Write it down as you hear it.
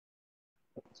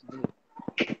জি।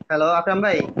 Hello আকরাম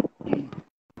ভাই,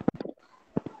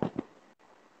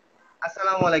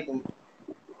 আসসালামু আলাইকুম।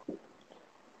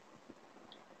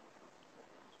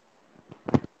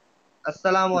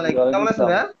 আসসালামু জি, আলাইকুম, ওয়ালাইকুম কেমন আছেন আসসালাম।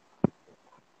 ভাইয়া?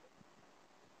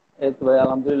 এই তো ভাই,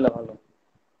 আলহামদুলিল্লাহ ভালো।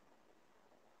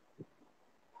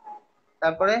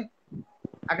 তারপরে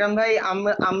আকরাম ভাই,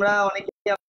 আমরা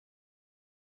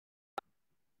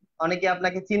অনেকে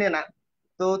আপনাকে চিনে না,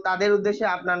 তো তাদের উদ্দেশ্যে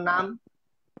আপনার নাম,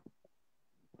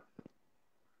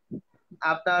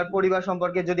 আপনার পরিবার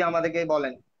সম্পর্কে যদি আমাদেরকে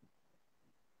বলেন।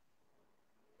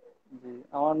 জি,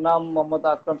 আমার নাম মোহাম্মদ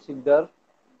আকরাম শিকদার।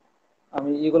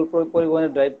 আমি ইগল পরিবহনে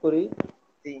ড্রাইভ করি।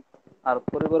 জি। আর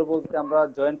পরিবার বলতে আমরা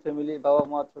জয়েন্ট ফ্যামিলি, বাবা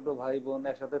মা ছোট ভাই বোন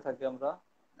একসাথে থাকি আমরা।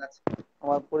 আচ্ছা।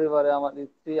 আমার পরিবারে আমার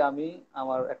স্ত্রী, আমি,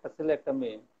 আমার একটা ছেলে একটা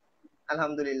মেয়ে।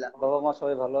 আলহামদুলিল্লাহ। বাবা মা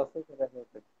সবাই ভালো আছে, সবাই একসাথে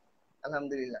থাকি।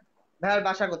 আলহামদুলিল্লাহ। ভাইয়ার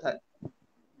বাসা কোথায়?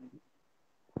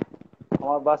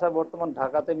 আমার বাসা বর্তমান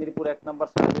ঢাকাতে মিরপুর 1 নম্বর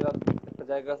সার্জিরাত একটা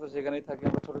জায়গা আছে, সেখানেই থাকি।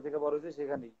 আমরা ছোট থেকে বড় হয়েছি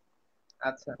সেখানেই।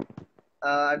 আচ্ছা।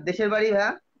 আর দেশের বাড়ি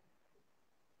ভাইয়া?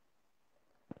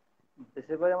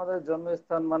 দেশের বাড়ি আমাদের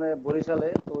জন্মস্থান মানে বরিশালে,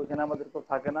 তো ওইখানে আমাদের কেউ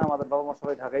থাকে না, আমাদের বাবা মা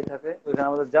সবাই ঢাকায় থাকে, ওইখানে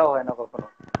আমাদের যাওয়া হয় না কখনো।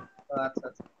 আচ্ছা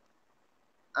আচ্ছা।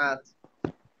 আচ্ছা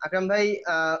আকরাম ভাই,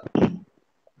 আহ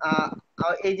আহ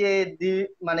এই যে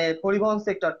মানে পরিবহন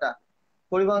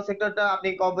সেক্টরটা আপনি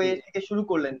কবে জি। থেকে শুরু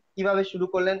করলেন, কিভাবে শুরু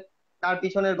করলেন, তার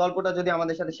পিছনের গল্পটা যদি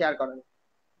আমাদের সাথে শেয়ার করেন।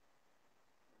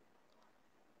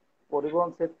 পরিবহন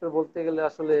সেক্টর বলতে গেলে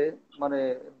আসলে মানে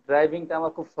ড্রাইভিংটা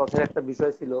আমার খুব শখের একটা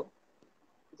বিষয় ছিল।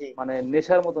 জি। মানে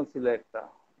নেশার মতন ছিল একটা।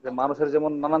 যে মানুষের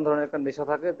যেমন নানান ধরনের একটা নেশা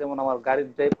থাকে, যেমন আমার গাড়ি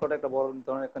ড্রাইভ করা একটা বড়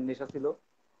ধরনের একটা নেশা ছিল।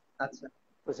 আচ্ছা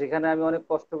তো সেখানে আমি অনেক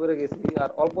কষ্ট করে গেছি, আর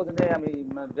অল্প দিনে আমি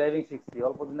ড্রাইভিং শিখছি,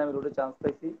 অল্প দিনে আমি রোডে চান্স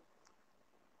পাইছি।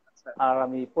 আচ্ছা। আর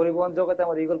আমি পরিবহন জগতে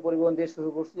আমার ইগল পরিবহন দিয়ে শুরু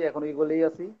করছি, এখন ইগলেই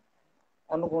আছি।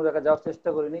 অন্য আচ্ছা। কোনো জায়গায় যাওয়ার চেষ্টা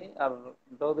করিনি। আর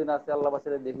যতদিন আছে আল্লাহ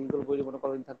বাঁচালে দেখি ইগল পরিবহনে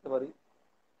কতদিন থাকতে পারি।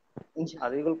 আর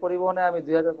ইনশাআল্লাহ। ইগল পরিবহনে আমি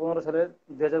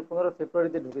 2015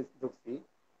 ফেব্রুয়ারিতে ঢুকছি।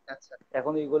 আচ্ছা।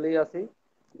 এখন ইগলেই আছি।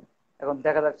 এখন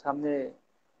দেখা যাক সামনে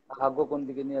ভাগ্য কোন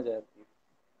দিকে নিয়ে যায় আর কি।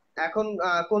 এখন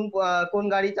কোন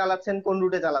গাড়ি চালাচ্ছেন, কোন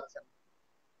রুটে চালাচ্ছেন?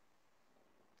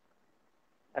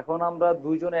 এখন আমরা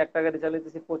দুইজনে একটা গাড়ি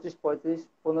চালিয়েছি, 25-35,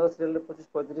 15 সিরিয়ালের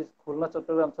 25-35, খুলনা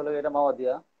চট্টগ্রাম চলে এটা মাওয়া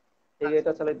দিয়া। এই আচ্ছা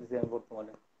গাড়িটা চালাইতেছি আমি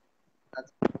বর্তমানে।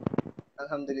 আচ্ছা।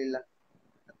 আলহামদুলিল্লাহ।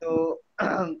 তো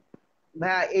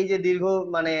ভাইয়া, এই যে দীর্ঘ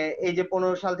মানে এই যে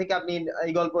 15 সাল থেকে আপনি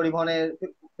ঈগল পরিবহনে,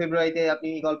 ফেব্রুয়ারিতে আপনি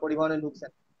ঈগল পরিবহনে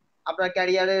ঢুকছেন, আপনার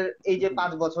ক্যারিয়ারের এই যে জি।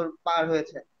 5 বছর পার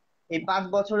হয়েছে, এই 5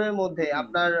 বছরের মধ্যে জি।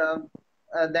 আপনার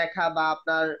দেখা বা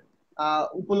আপনার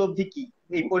উপলব্ধি কি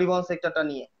এই পরিবহন সেক্টরটা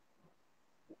নিয়ে?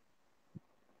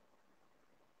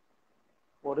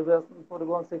 পরিবহন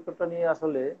পরিবহন সেক্টরটা নিয়ে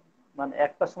আসলে মানে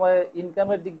একটা সময়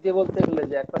ইনকামের দিক দিয়ে বলতে গেলে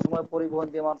যে একটা সময় পরিবহন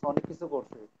দিয়ে মানুষ অনেক কিছু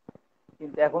করছে,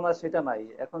 কিন্তু এখন আর সেটা নাই।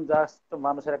 এখন জাস্ট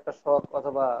মানুষের একটা শখ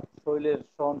অথবা শরীরের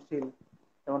সহনশীল।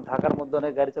 যেমন ঢাকার মধ্যে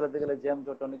অনেক গাড়ি চালাতে গেলে জ্যাম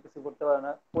জট, অনেক কিছু করতে পারে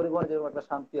না। পরিবহনে যেরকম একটা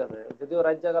শান্তি আছে, যদিও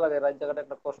রাত জায়গা লাগে, রাত জায়গাটা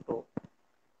একটা কষ্ট,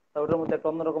 তা ওটার মধ্যে একটা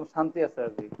অন্যরকম শান্তি আছে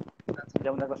আর কি। আচ্ছা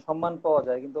যেমন একটা সম্মান পাওয়া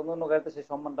যায়, কিন্তু অন্য অন্য গাড়িতে সেই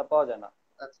সম্মানটা পাওয়া যায় না।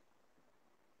 আচ্ছা।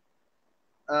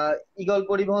 ঈগল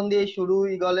পরিবহন দিয়ে শুরু,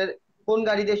 ঈগলের কোন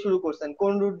গাড়ি দিয়ে শুরু করছেন,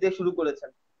 কোন রুট দিয়ে শুরু করেছেন?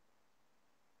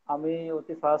 আমি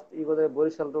অতি ফার্স্ট ইগোতে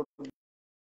বরিশাল রোড।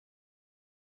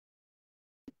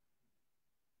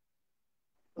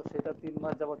 তো সেটা 3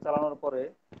 মাস যাবত চালানোর পরে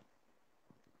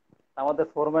আমাদের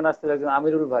ফোরম্যান আসছিল একজন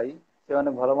আমিরুল ভাই। সে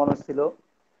অনেক ভালো মানুষ ছিল।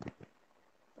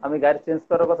 আমি গাড়ি চেঞ্জ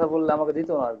করার কথা বললে আমাকে দিত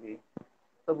না আর কি।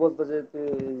 তো বলতো যে তুই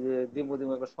যে দিমু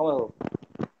দিমু একটা সময় হোক।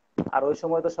 আর ওই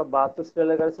সময় তো সব 72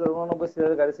 সিরিয়ালের গাড়ি ছিল, 89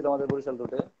 সিরিয়ালের গাড়ি ছিল আমাদের বরিশাল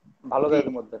রুটে, ভালো জি।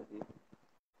 গাড়ির মধ্যে আর কি।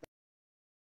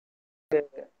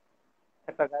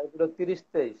 একটা গাড়ি দিল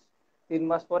 30-23। 3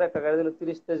 মাস পরে একটা গাড়ি দিল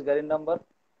 30-23 গাড়ির নাম্বার।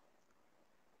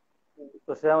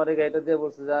 তো সে আমার এই গাড়িটা দিয়ে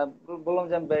বলছে যে বললাম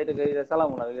যে আমি গাড়িটা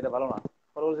চালাবো না, গাড়িটা ভালো না।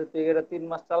 পরে বলছে তুই এই গাড়িটা 3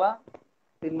 মাস চালা,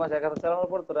 3 মাস এক হাতে চালানোর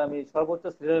পর তোরা আমি সর্বোচ্চ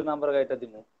সিরিয়ালের নাম্বার গাড়িটা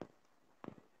দিব।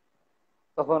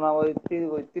 তখন ওই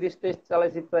 30-23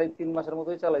 চালাইছি, প্রায় 3 মাসের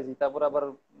মতোই চালাইছি। তারপর আবার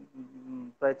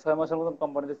প্রায় 6 মাসের মতন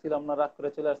কোম্পানিতে ছিলাম না, রাগ করে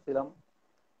চলে আসছিলাম।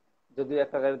 যদিও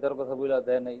একটা গাড়ি দেওয়ার কথা বলে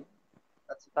দেয় নাই।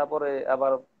 আচ্ছা। তারপরে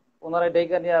আবার ওনারাই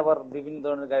ডেকে নিয়ে আবার বিভিন্ন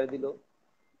ধরনের গাড়ি দিল।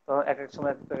 তখন এক এক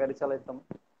সময় একটা গাড়ি চালাইতাম।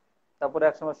 তারপরে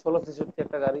এক সময় 16-63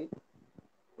 একটা গাড়ি,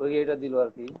 ওই গাড়িটা দিল আর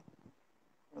কি,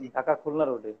 জি। ঢাকা খুলনা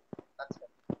রোডে। আচ্ছা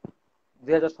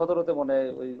 2017-তে মনে হয়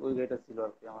ওই ওই গাড়িটা ছিল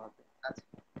আর কি আমার হাতে। আচ্ছা।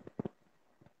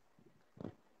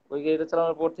 ওই গাড়িটা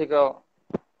চালানোর পর থেকে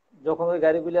যখন ওই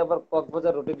গাড়িগুলি আবার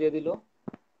কক্সবাজার রুটে দিয়ে দিল,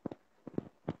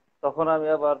 তখন আমি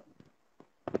আবার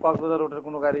কক্সবাজার রুটের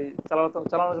কোনো গাড়ি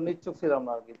চালানোর জন্য ইচ্ছুক ছিলাম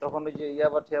না আর কি। তখন ওই যে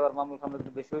ইয়াবার ঠিয়াবার মামলা ফামলা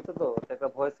একটু বেশি হইতো, তো একটা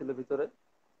ভয় ছিল ভিতরে।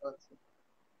 আচ্ছা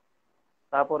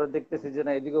তারপরে দেখতেছি যে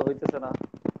না, এদিকেও হইতেছে না।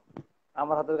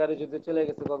 আমার হাতের গাড়ি যদি চলে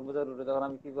গেছে কক্সবাজার রুটে, তখন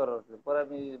আমি কি করার আছে? পরে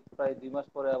আমি প্রায় 2 মাস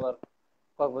পরে আবার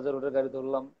কক্সবাজার রুটের গাড়ি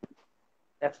ধরলাম।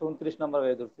 129 নাম্বার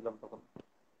গাড়ি ধরছিলাম তখন।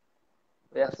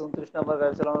 ওই একশো আচ্ছা উনত্রিশ নাম্বার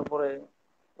গাড়ি চালানোর পরে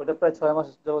ওটা প্রায় 6 মাস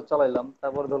যাবত চালাইলাম।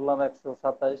 তারপরে ধরলাম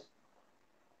 127।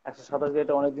 127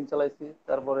 গাড়িটা অনেকদিন চালাইছি।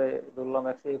 তারপরে ধরলাম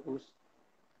 121।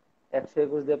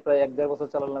 121 দিয়ে প্রায় 1-1.5 বছর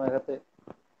চালালাম এক হাতে।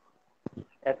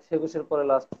 121-এর পরে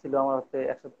লাস্ট ছিল আমার হাতে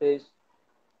 123।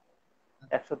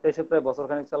 123-এ প্রায় বছর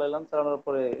খানিক চালাইলাম। চালানোর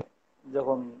পরে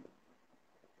যখন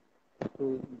একটু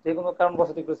যে কোনো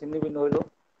কারণবশত একটু ছিন্ন ভিন্ন হইলো,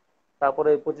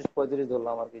 তারপরে 25-35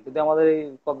 ধরলাম আর কি। যদি আমাদের এই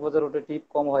কক্সবাজার রুটে টিপ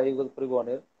কম হয় এই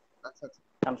পরিবহনের, আচ্ছা আচ্ছা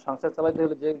কারণ সংসার চালাইতে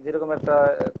হলে যে যেরকম একটা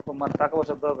মানে টাকা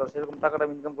পয়সার দরকার, সেরকম টাকাটা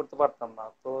ইনকাম করতে পারতাম না,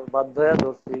 তো বাধ্য হয়ে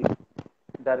ধরছি,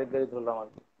 ডাইরেক্ট গাড়ি ধরলাম আর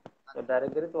কি। তো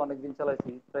ডাইরেক্ট গাড়ি তো অনেকদিন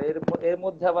চালাইছি, তো এর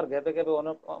মধ্যে আবার গ্যাপে গ্যাপে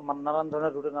অনেক নানান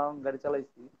ধরনের রুটে নানান গাড়ি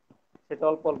চালাইছি, সেটা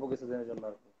অল্প অল্প কিছু দিনের জন্য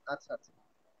আর কি। আচ্ছা আচ্ছা।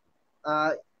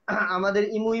 আহ, আমাদের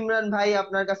ইমু ইমরান ভাই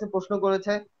আপনার কাছে প্রশ্ন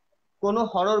করেছে, কোনো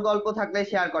হরর গল্প থাকলে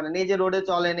শেয়ার করেন। এই যে রোডে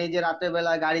চলেন, এই যে রাতের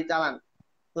বেলা গাড়ি চালান,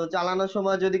 তো চালানোর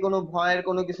সময় যদি কোনো ভয়ের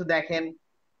কোনো কিছু দেখেন,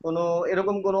 কোনো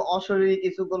এরকম কোনো অশরীরী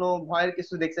কিছু, কোনো ভয়ের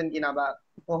কিছু দেখছেন কিনা, বা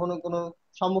কখনো কোনো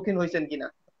সম্মুখীন হয়েছেন কিনা?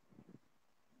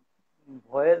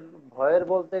 ভয়ের ভয়ের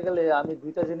বলতে গেলে আমি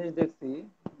দুইটা জিনিস দেখছি,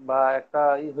 বা একটা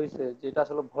হয়েছে যেটা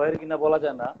আসলে ভয়ের কিনা বলা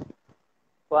যায় না।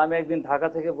 তো আমি একদিন ঢাকা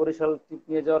থেকে বরিশাল ট্রিপ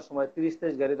নিয়ে যাওয়ার সময়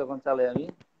 30-23 গাড়ি তখন চালাই আমি,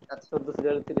 আচ্ছা 14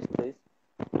 সিরিয়াল 30-23।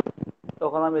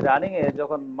 তখন আমি রানিং এ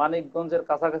যখন মানিকগঞ্জের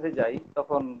কাছাকাছি যাই,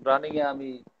 তখন রানিং এ আমি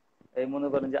এই মনে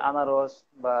করেন যে আনারস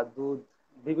বা দুধ,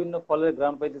 বিভিন্ন ফলের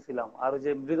গ্রাম পাইতেছিলাম। আর ওই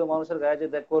যে মৃত মানুষের গায়ে যে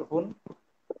দেখ করফুন,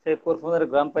 সেই করফুনের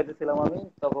গ্রাম পাইতেছিলাম আমি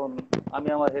তখন। আমি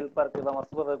আমার হেল্পারকে বা আমার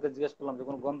সুপারভাইজারকে জিজ্ঞেস করলাম যে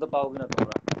কোনো গন্ধ পাও কিনা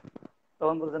তোমরা।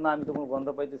 তখন বলছে না, আমি তো কোনো গন্ধ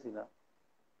পাইতেছি না।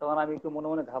 তখন আমি একটু মনে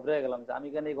মনে ঘাবড়ে গেলাম যে আমি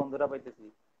কেন এই গন্ধটা পাইতেছি।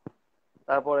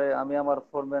 তারপরে আমি আমার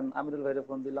ফোরম্যান আমিরুল ভাইরে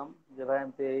ফোন দিলাম যে ভাই,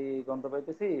 আমি তো এই গন্ধ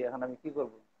পাইতেছি, এখন আমি কি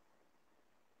করবো?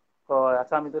 কয়,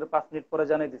 আচ্ছা আমি তোর 5 মিনিট পরে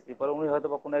জানাই দিচ্ছি। পরে উনি হয়তো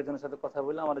বা কোনো একজনের সাথে কথা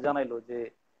বলে আমার জানাইলো যে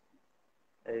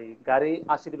এই গাড়ি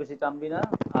 80-র বেশি টানবি না,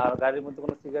 আর গাড়ির মধ্যে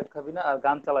কোনো সিগারেট খাবি না, আর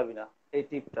গান চালাবি না এই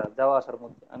টিপটা যাওয়া আসার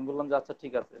মধ্যে। আমি বললাম যে আচ্ছা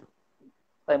ঠিক আছে।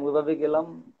 তাই আমি ওইভাবে গেলাম।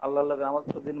 আল্লাহ আল্লাহ, আমার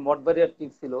তো দিন মঠবাড়িয়ার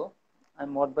টিপ ছিল। আমি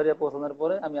মঠবাড়িয়া পৌঁছানোর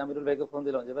পরে আমি আমিরুল ভাইকে ফোন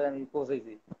দিলাম যে ভাই আমি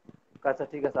পৌঁছেছি। আচ্ছা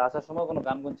ঠিক আছে, আসার সময় কোনো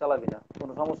গান গুন চালাবি না,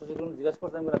 কোনো সমস্যা ছিল জিজ্ঞাসা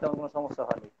করতে, আমি বললাম, তেমন কোনো সমস্যা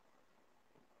হয়নি।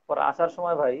 পরে আসার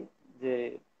সময় ভাই, যে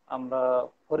আমরা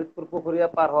ফরিদপুর পুকুরিয়া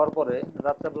পার হওয়ার পরে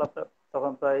রাত্রেবেলা,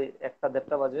 তখন প্রায়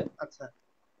 1-1:30 বাজে। আচ্ছা।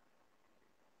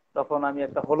 তখন আমি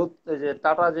একটা হলুদ, এই যে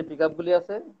টাটা যে পিক গুলি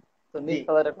আছে, তো জি। নীল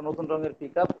কালার একটা নতুন রঙের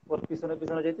পিক আপ, ওর পিছনে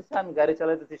পিছনে যেতেছি, আমি গাড়ি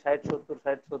চালাইতেছি 60-70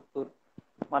 60-70।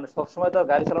 মানে সবসময় তো আর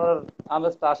গাড়ি চালানোর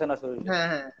আমেজটা আসে না শরীরে। হ্যাঁ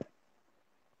হ্যাঁ।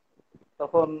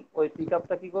 তখন ওই পিক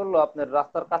আপটা কি করলো, আপনার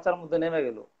রাস্তার কাঁচার মধ্যে নেমে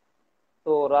গেল।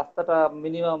 তো রাস্তাটা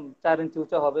মিনিমাম 4 ইঞ্চি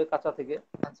উঁচা হবে কাঁচা থেকে।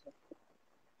 আচ্ছা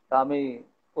তা আমি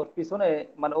ওর পিছনে,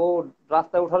 মানে ও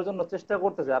রাস্তায় ওঠার জন্য চেষ্টা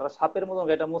করতেছে, আর সাপের মতন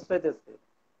গাড়িটা মুচড়াইতেছে।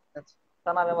 আচ্ছা তা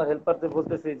না, আমি আমার হেল্পারদের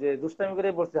বলতেছি যে দুষ্টামি করে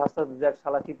বলছি হাসতে হাসতে, দেখ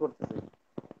শালা কি করতেছে,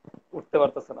 উঠতে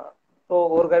পারতেছে না। তো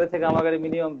ওর গাড়ি থেকে আমার গাড়ি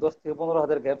মিনিমাম 10 থেকে 15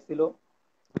 হাতের গ্যাপ ছিল।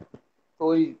 তো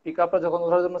ওই পিক আপটা যখন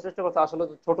ওঠার জন্য চেষ্টা করছে, আসলে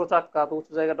তো ছোট চাক্কা, তো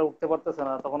উঁচু জায়গাটা উঠতে পারতেছে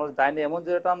না, তখন ওই ডাইনে এমন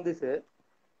যে টান দিছে,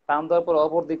 টান দেওয়ার পর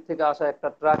অপর দিক থেকে আসা একটা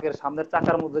ট্রাকের সামনের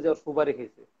চাকার মধ্যে যে ওর সুবারি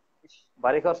খেয়েছে। ইস,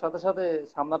 বাড়ি খাওয়ার সাথে সাথে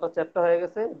সামনাটা চ্যাপ্টা হয়ে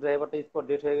গেছে, ড্রাইভারটা স্পট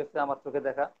ডেট হয়ে গেছে আমার চোখে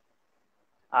দেখা।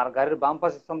 আর গাড়ির বাম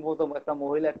পাশে সম্ভবত একটা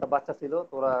মহিলা একটা বাচ্চা ছিল,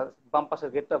 তো ওরা বাম পাশের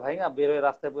গেটটা ভাঙা বের হয়ে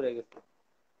রাস্তায় পড়ে গেছে।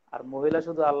 আর মহিলা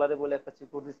শুধু আল্লাহরে বলে একটা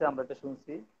চিকুর দিছে, আমরা এটা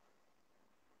শুনছি।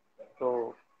 তো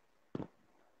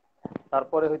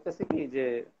তারপরে হইতেছে কি যে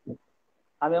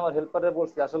আমি আমার হেল্পারে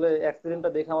বলছি, আসলে অ্যাক্সিডেন্টটা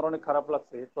দেখে আমার অনেক খারাপ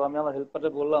লাগছে। তো আমি আমার হেল্পারে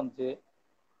বললাম যে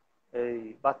এই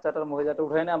বাচ্চাটার মহিলাটা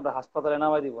উঠাই না, আমরা হাসপাতালে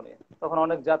নামাই দিব না। তখন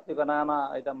অনেক যাত্রী কয়, না না,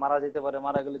 এটা মারা যেতে পারে,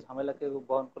 মারা গেলে ঝামেলা কেউ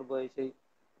বহন করবো এই সেই।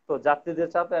 তো যাত্রীদের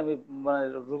চাপে আমি মানে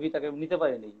রুগীটাকে নিতে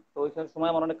পারিনি। তো ওইখানে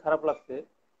সময় আমার অনেক খারাপ লাগছে।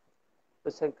 তো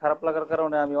সেই খারাপ লাগার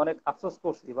কারণে আমি অনেক আফসোস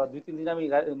করছি, বা 2-3 দিন আমি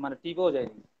মানে টিপেও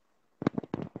যাইনি।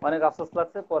 অনেক আফসোস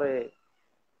লাগছে। পরে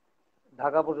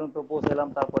ঢাকা পর্যন্ত পৌঁছালাম,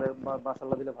 তারপরে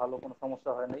মাসাল্লাহ দিলে ভালো, কোনো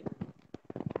সমস্যা হয় নাই।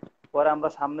 পরে আমরা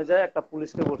সামনে যাই একটা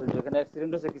পুলিশকে বলছি যেখানে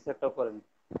অ্যাক্সিডেন্ট হয়েছে, কিছু একটা করেন।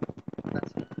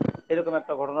 আচ্ছা। এরকম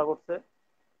একটা ঘটনা ঘটছে।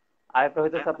 আর একটা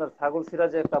হইতেছে আপনার ছাগলছিড়া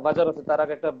যে একটা বাজার আছে, তার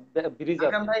আগে একটা ব্রিজ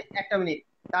আকরাম আছে। ভাই, একটা মিনিট।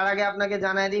 তার আগে আপনাকে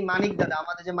জানাই দিই, মানিক দাদা,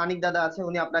 আমাদের যে মানিক দাদা আছে,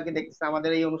 উনি আপনাকে দেখতেছে,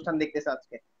 আমাদের এই অনুষ্ঠান দেখতেছে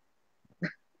আজকে।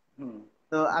 হুম।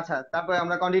 তো আচ্ছা, তারপরে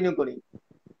আমরা কন্টিনিউ করি।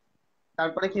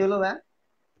 তারপরে কি হলো ভাই?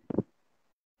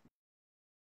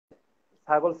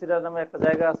 ছাগলছিড়া নামে একটা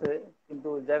জায়গা আছে, কিন্তু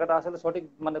জায়গাটা আসলে সঠিক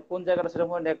মানে কোন জায়গাটা সেটা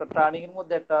মনে নেই, একটা টার্নিং এর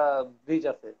মধ্যে একটা ব্রিজ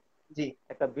আছে। জি।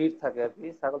 একটা ব্রিজ থাকে আর কি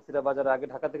ছাগলছিড়া বাজারে, আগে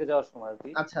ঢাকা থেকে যাওয়ার সময় আর কি।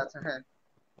 আচ্ছা আচ্ছা। হ্যাঁ।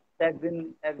 একদিন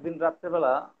একদিন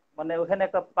রাত্রেবেলা মানে ওখানে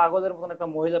একটা পাগলের মতন একটা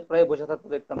মহিলা প্রায় বসে থাকতে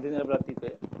দেখতাম দিনের বেলা টিপে।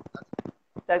 আচ্ছা,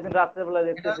 তো একদিন রাত্রেবেলা এটা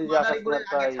দেখতেছি যে আসার সময় মাদারীপুরের আগে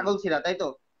প্রায়, ছাগলছিড়া, তাই তো?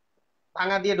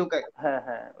 ভাঙা দিয়ে ঢুকে। হ্যাঁ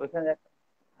হ্যাঁ ওইখানে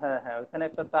হ্যাঁ হ্যাঁ ওইখানে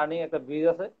একটা টার্নিং একটা ব্রিজ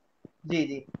আছে জি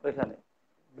জি। ওইখানে।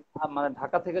 মানে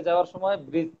ঢাকা থেকে যাওয়ার সময়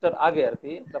ব্রিজটার আগে আর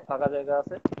কি একটা ফাঁকা জায়গা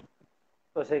আছে।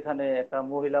 তো সেখানে একটা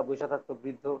মহিলা বসে থাকতো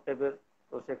বৃদ্ধ টাইপের।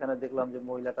 তো সেখানে দেখলাম যে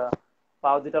মহিলাটা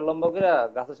পাও দুটা লম্বা করে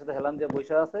গাছের সাথে হেলান দিয়ে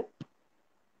বসে আছে।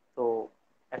 তো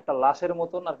একটা লাশের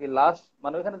মতন আর কি, লাশ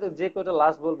মানে ওইখানে তো যে কয়টা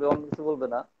লাশ বলবে অন্য কিছু বলবে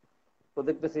না। তো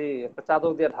দেখতেছি একটা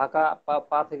চাদর দিয়ে ঢাকা, পা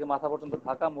পা থেকে মাথা পর্যন্ত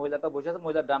ঢাকা, মহিলাটা বসে আছে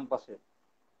মহিলার ডান পাশে।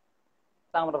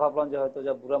 তা আমরা ভাবলাম যে হয়তো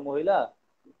যা বুড়া মহিলা,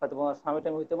 হয়তো তোমার স্বামী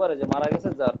টাইম হইতে পারে যে মারা গেছে,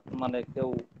 যার মানে কেউ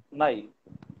নাই।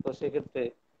 তো সেক্ষেত্রে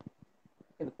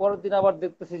কিন্তু পরের দিন আবার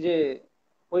দেখতেছি যে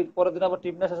ওই পরের দিন আবার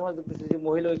টিপ আসার সময় দেখতেছি যে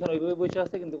মহিলা ওইখানে ওইভাবে বসে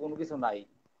আছে কিন্তু কোনো কিছু নাই।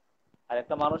 আর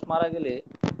একটা মানুষ মারা গেলে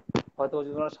হয়তো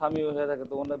যদি ওনার স্বামী হয়ে থাকে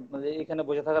তো ওনার মানে এখানে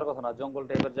বসে থাকার কথা না, জঙ্গল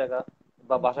টাইপের জায়গা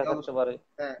বা জি, বাসায় থাকতে অবশ্যই। পারে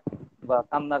হ্যাঁ। বা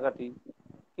কান্নাকাটি।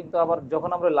 কিন্তু আবার যখন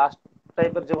আমরা লাস্ট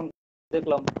টাইপের যখন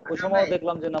দেখলাম, ওই আকরাম ভাই, সময়ও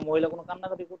দেখলাম যে না মহিলা কোনো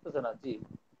কান্নাকাটি করতেছে না। জি।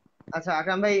 আচ্ছা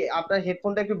আকরাম ভাই, আপনার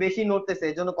হেডফোনটা একটু বেশি নড়তেছে,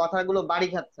 এই জন্য কথাগুলো বাড়ি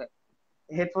খাচ্ছে।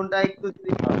 হেডফোনটা একটু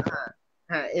যদি, আচ্ছা। হ্যাঁ,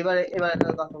 হ্যাঁ, এবারে এবারে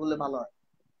কথা বললে ভালো হয়।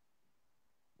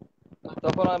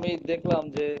 তখন আমি দেখলাম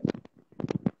যে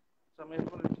আমি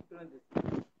এখন ঠিক করে দিচ্ছি।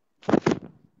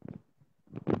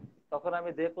 তখন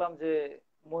আমি দেখলাম যে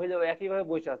মহিলা একইভাবে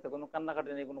বসে আছে, কোনো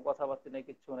কান্নাকাটি নেই, কোনো কথাবার্তা নেই,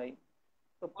 কিচ্ছু নেই।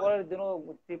 তো পরের দিনও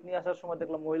টিপ নিয়ে আসার সময়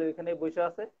দেখলাম মহিলা এখানেই বসে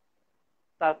আছে,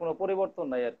 তার কোনো পরিবর্তন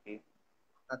নাই আর কি।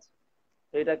 আচ্ছা।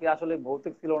 এটা কি আসলে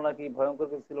ভৌতিক ছিল নাকি ভয়ঙ্কর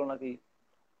কিছু ছিল নাকি?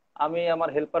 আমি আমার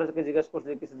হেল্পারকে জিজ্ঞেস করছি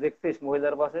কিছু দেখছিস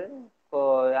মহিলার পাশে? তো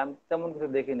আমি তেমন কিছু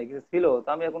দেখিনি, কিছু ছিল তো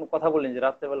আমি এখন কথা বলিনি যে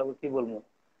রাত্রেবেলা কি বলবো।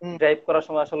 হুম। ড্রাইভ করার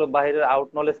সময় আসলে বাইরের আউট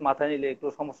নলেজ মাথায় নিলে একটু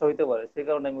সমস্যা হইতে পারে, সেই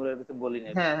কারণে আমি ওর কিছু বলিনি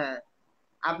আর কি। হ্যাঁ হ্যাঁ,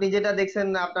 আপনি যেটা দেখছেন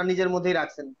আপনার নিজের মধ্যেই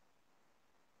রাখছেন।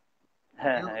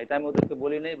 হ্যাঁ হ্যাঁ, এরকম- এটা আমি ওদেরকে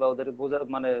বলি নাই বা ওদের বোঝার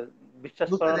মানে বিশ্বাস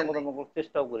বুঝতে করানোর দেন মতো নাই। কোনো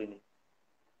চেষ্টাও করিনি।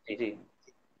 জি। জি।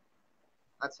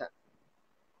 আচ্ছা।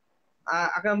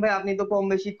 আকরাম ভাই, আপনি তো কম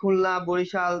বেশি খুলনা,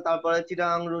 বরিশাল, তারপরে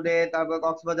চিটাগাং রুটে, তারপর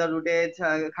কক্সবাজার রুটে,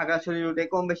 খাগড়াছড়ি রুটে,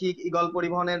 কম বেশি ঈগল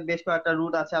পরিবহনের বেশ কয়েকটা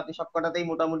রুট আছে, আপনি সবকটাতেই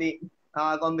মোটামুটি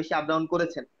কম বেশি আপ ডাউন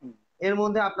করেছেন। হুম, এর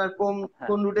মধ্যে আপনার কোন হ্যাঁ।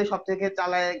 কোন রুটে সব থেকে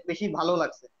চালায় বেশি ভালো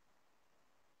লাগছে?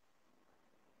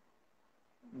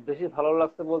 বেশি ভালো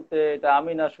লাগছে বলতে এটা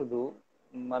আমি না শুধু,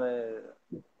 মানে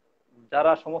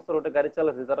যারা সমস্ত রোডে গাড়ি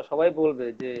চালাচ্ছে তারা সবাই বলবে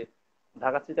যে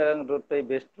ঢাকা চিটাগাং রোডটাই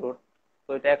বেস্ট রোড। তো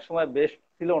এটা একসময় বেস্ট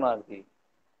ছিল না আর কি।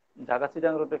 ঢাকা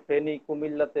চিটাগাং রোডে ফেনী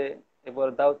কুমিল্লাতে, এবার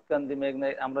দাউদকান্দি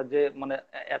মেঘনায় আমরা যে মানে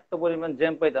এত পরিমাণ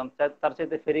জ্যাম পাইতাম, তার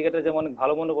চাইতে ফেরিঘাটে যেমন অনেক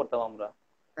ভালো মনে করতাম আমরা।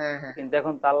 হ্যাঁ হ্যাঁ হ্যাঁ। কিন্তু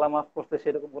এখন তো আল্লাহ মাফ করতে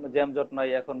সেরকম কোনো জ্যাম জট নাই,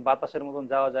 এখন বাতাসের মতন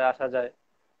যাওয়া যায় আসা যায়।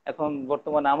 এখন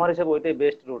বর্তমানে আমার হিসেবে ওইটাই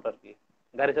বেস্ট রুট আর কি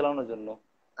গাড়ি চালানোর জন্য।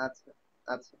 আচ্ছা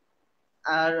আচ্ছা।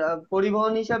 আর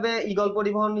পরিবহন হিসাবে, ঈগল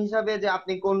পরিবহন হিসাবে যে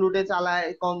আপনি কোন রুটে চালায়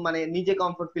কম মানে নিজে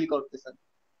কমফোর্ট ফিল করতেছেন,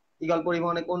 ঈগল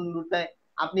পরিবহনে কোন রুটে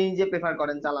আপনি নিজে প্রেফার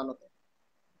করেন চালানোতে?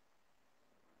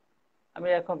 আমি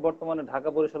এখন বর্তমানে ঢাকা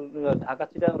বরিশাল ঢাকা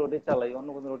চিটাগাং রোডে চালাই, অন্য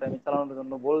কোনো রোডে আমি চালানোর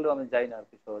জন্য বললেও আমি যাই না আর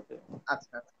কি সহজে।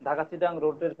 আচ্ছা আচ্ছা। ঢাকা চিটাগাং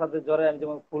রোডের সাথে জড়াই আমি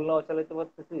যেমন খুলনাও চালাইতে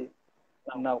পারতেছি,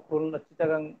 না খুলনা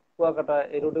চিটাগাং কুয়াকাটা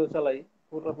এই রোডেও চালাই,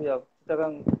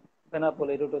 চিটাগাং বেনাপোল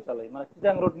এই রোডেও চালাই, মানে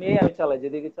চিটাগাং রোড নিয়েই আমি চালাই,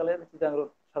 যেদিকে চালাই চিটাগাং রোড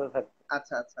সাথে থাকে।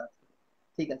 আচ্ছা আচ্ছা আচ্ছা,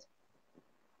 ঠিক আছে।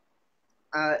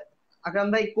 আহ আকরাম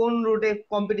ভাই, কোন রুটে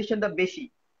কম্পিটিশনটা বেশি?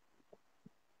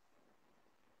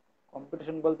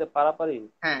 কম্পিটিশন বলতে পারাপারি।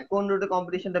 হ্যাঁ, কোন রুটে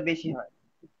কম্পিটিশনটা বেশি হয়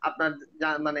আপনার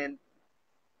মানে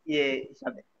ইয়ে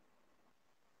হিসাবে?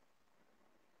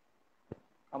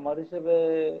 আমার হিসেবে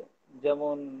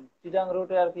যেমন চিটাগাং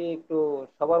রোডে আর কি একটু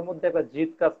সবার মধ্যে একটা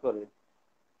জিদ কাজ করে।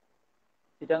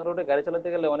 চিটাগাং রোডে গাড়ি চালাতে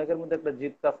গেলে অনেকের মধ্যে একটা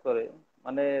জিদ কাজ করে।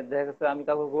 মানে দেখা গেছে আমি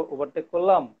কাউকে ওভারটেক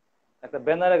করলাম, একটা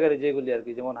ব্যানারে গাড়ি যেগুলি আর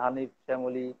কি, যেমন হানিফ,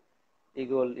 শ্যামলী,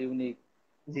 ইগল, ইউনিক,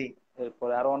 জি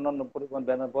এরপরে আরো অন্যান্য পরিবহন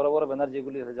ব্যানার, বড় বড় ব্যানার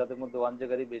যেগুলি আছে যাদের মধ্যে ওয়ানজে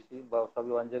গাড়ি বেশি বা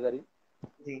সবই ওয়ানজে গাড়ি,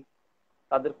 জি।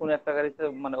 তাদের কোনো একটা গাড়িতে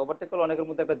মানে ওভারটেক করলে অনেকের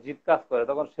মধ্যে একটা জিদ কাজ করে,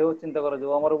 তখন সেও চিন্তা করে যে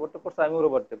ও আমার ওভারটেক করছে আমি ওর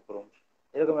ওভারটেক করবো,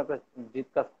 এরকম একটা জিদ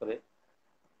কাজ করে।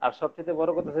 আর সবচেয়ে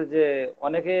বড় কথা হচ্ছে যে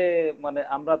অনেকে মানে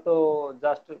আমরা তো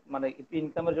জাস্ট মানে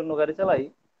ইনকামের জন্য গাড়ি চালাই।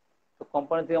 তো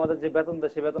কোম্পানি থেকে আমাদের যে বেতন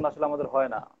দেয় সে বেতন আসলে আমাদের হয়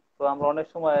না। তো আমরা অনেক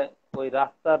সময় ওই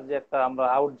রাস্তার যে একটা আমরা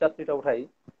আউট যাত্রীটা উঠাই,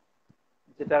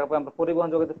 যেটা আমরা পরিবহন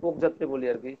জগতে পোক যাত্রী বলি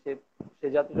আর কি,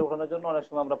 সেই যাত্রীটা ওঠানোর জন্য অনেক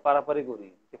সময় আমরা পারাপারি করি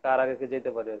যে কার আগে কে যেতে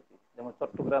পারে আর কি। যেমন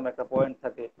চট্টগ্রাম একটা পয়েন্ট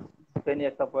থাকে, ফেনী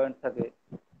একটা পয়েন্ট থাকে,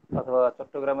 অথবা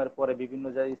চট্টগ্রামের পরে বিভিন্ন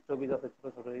জায়গায় স্থগিত আছে ছোট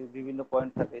ছোট এই বিভিন্ন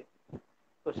পয়েন্ট থাকে।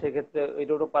 তো সেক্ষেত্রে এই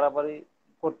রোডও পারাপারি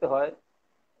করতে হয়,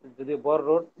 যদি বড়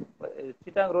রোড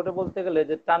চিটাং রোডে বলতে গেলে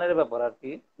যে টানের ব্যাপার আর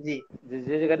কি, জি। যে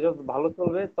যে গাড়ি যত ভালো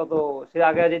চলবে তত সে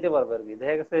আগে যেতে পারবে আর কি।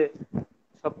 দেখা গেছে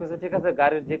সবকিছু ঠিক আছে,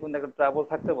 গাড়ির যে কোনো একটা ট্রাবল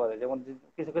থাকতে পারে, যেমন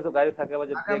কিছু কিছু গাড়ি থাকে আবার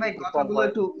যে আকরাম ব্রেক ভাই একটু কম কথাগুলো হয়।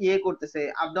 একটু করতেছে,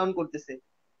 আপ ডাউন করতেছে।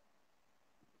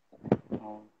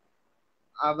 হুম,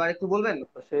 আবার একটু বলবেন?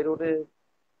 তো সেই রোডে,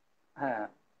 হ্যাঁ,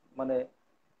 মানে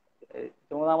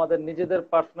যেমন আমাদের নিজেদের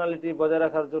পার্সোনালিটি বজায়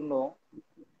রাখার জন্য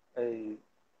এই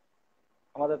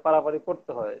আমাদের পারাপারি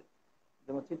করতে হয়।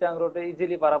 যেমন চিটাং রোডে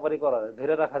ইজিলি পারাপারি করা যায়,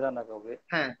 ধরে রাখা যায় না কাউকে।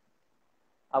 হ্যাঁ।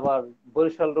 আবার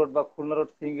বরিশাল রোড বা খুলনা রোড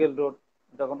সিঙ্গেল রোড,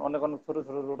 যখন অনেক অনেক ছোট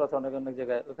ছোট রোড আছে অনেক অনেক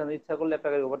জায়গায়, ওখানে ইচ্ছা করলে একটা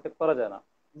গাড়ি ওভারটেক করা যায় না।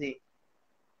 জি।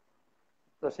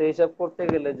 তো সেই হিসাব করতে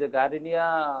গেলে যে গাড়ি নিয়ে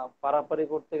পারাপারি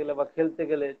করতে গেলে বা খেলতে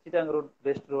গেলে চিটাং রোড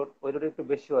বেস্ট রোড। ওই রোডে একটু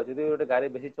বেশি হয়, যদি ওই রোডে গাড়ি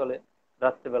বেশি চলে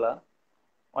রাত্রেবেলা,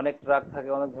 অনেক ট্রাক থাকে,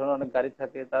 অনেক ধরনের অনেক গাড়ি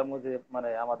থাকে, তার মধ্যে মানে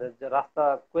আমাদের যে রাস্তা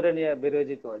করে নিয়ে বেরিয়ে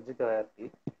যেতে হয় আর কি।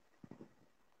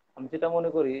 আমি যেটা মনে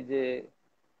করি যে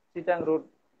চিটাং রোড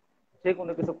যে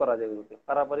কোনো কিছু করা যায় ওই রুটে,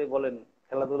 পারাপারি বলেন,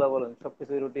 খেলাধুলা বলেন,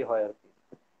 সবকিছু ওই রুটেই হয় আর কি।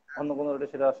 অন্য কোনো রুটে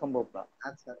সেটা সম্ভব না।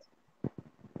 আচ্ছা আচ্ছা।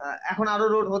 এখন আরো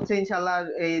রোড হচ্ছে ইনশাল্লাহ,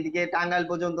 এইদিকে টাঙ্গাইল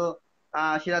পর্যন্ত,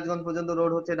 সিরাজগঞ্জ পর্যন্ত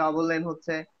রোড হচ্ছে, ডাবল লেন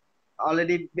হচ্ছে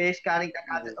অলরেডি, বেশ খানিকটা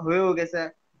কাজ জি। হয়েও গেছে।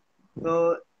 তো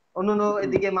অন্যান্য হুম।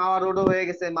 এদিকে মাওয়া রোডও হয়ে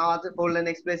গেছে, মাওয়াতে 4 লেন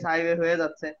এক্সপ্রেস হাইওয়ে হয়ে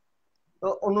যাচ্ছে। তো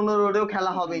অন্যান্য রোডেও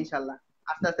খেলা হবে হুম। ইনশাল্লাহ,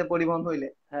 আস্তে আস্তে পরিবহন হইলে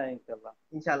হ্যাঁ, ইনশাল্লাহ।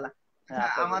 ইনশাল্লাহ। হ্যাঁ,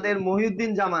 আচ্ছা, আশা করি। আমাদের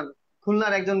মহিউদ্দিন জামান,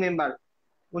 খুলনার একজন মেম্বার,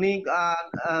 উনি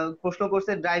প্রশ্ন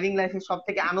করছে ড্রাইভিং লাইফের সব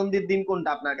থেকে আনন্দের দিন কোনটা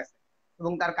আপনার কাছে,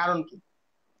 এবং তার কারণ কি?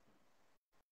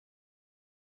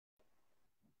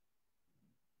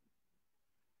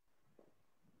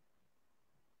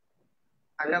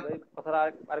 আকরাম ভাই কথাটা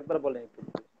আরেকবার বলেন একটু।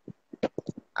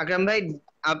 আকরাম ভাই,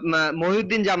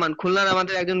 মহিউদ্দিন জামান খুলনার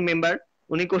আমাদের একজন মেম্বার,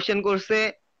 উনি কোশ্চেন করছে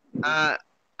জি। আহ,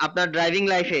 আপনার ড্রাইভিং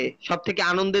লাইফে সব থেকে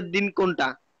আনন্দের দিন কোনটা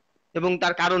এবং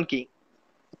তার কারণ কি?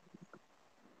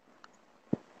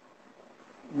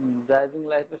 ড্রাইভিং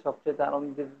লাইফে সবচেয়ে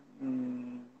আনন্দের,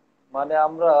 উম, মানে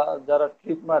আমরা যারা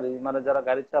ট্রিপ মারি, মানে যারা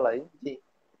গাড়ি চালাই, জি।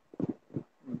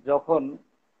 যখন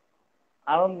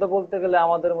আনন্দ বলতে গেলে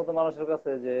আমাদের মতো মানুষের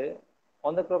কাছে যে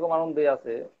অনেক রকম আনন্দই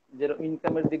আছে। যেরকম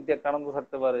ইনকামের দিক দিয়ে একটা আনন্দ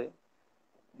থাকতে পারে,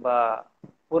 বা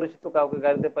পরিচিত কাউকে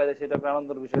গাড়িতে পাইলে সেটা একটা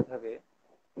আনন্দের বিষয় থাকে।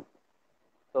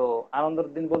 তো আনন্দের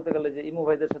দিন বলতে গেলে যে ইমু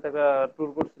ভাইদের সাথে একটা ট্যুর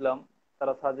করছিলাম,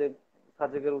 তারা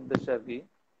সাজেকের উদ্দেশ্যে আর কি।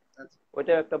 আচ্ছা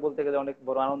ওইটা একটা বলতে গেলে অনেক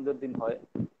বড় আনন্দের দিন হয়।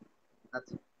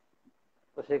 আচ্ছা।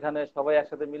 তো সেখানে সবাই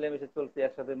একসাথে মিলেমিশে চলছি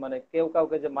একসাথে, মানে কেউ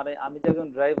কাউকে যে, মানে আমি যে একজন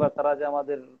ড্রাইভার, তারা যে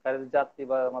আমাদের গাড়ির যাত্রী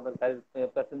বা আমাদের গাড়ির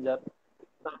প্যাসেঞ্জার,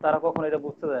 তারা কখনো এটা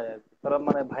বুঝতে দেয় না। তারা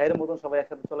মানে ভাইয়ের মতন সবাই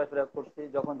একসাথে চলাফেরা করছি,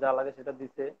 যখন যা লাগে সেটা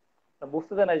দিতে।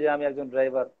 বুঝতে দেয় না যে আমি একজন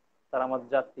ড্রাইভার, তারা আমার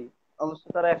যাত্রী। তো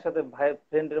অবশ্যই। তারা একসাথে ভাই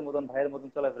ফ্রেন্ডের মতন ভাইয়ের মতন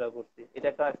চলাফেরা করছি, এটা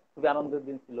একটা খুবই আনন্দের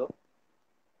দিন ছিল।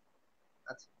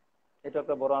 আচ্ছা। এটা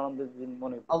একটা বড় আনন্দের দিন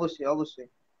মনে হইতেছে। অবশ্যই অবশ্যই।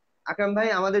 আকরাম ভাই,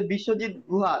 আমাদের বিশ্বজিৎ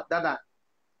গুহা দাদা,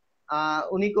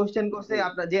 উনি কোশ্চেন করছে জি।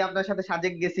 আপনার, যে আপনার সাথে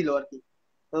সাজেক গেছিল আর কি,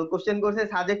 তো কোশ্চেন করছে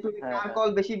সাজেক টু হ্যাঁ, কার হ্যাঁ। কল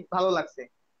বেশি ভালো লাগছে?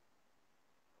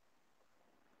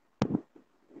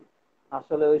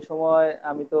 আসলে ওই সময়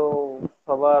আমি তো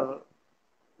সবার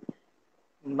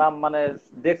নাম মানে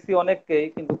দেখছি অনেককেই,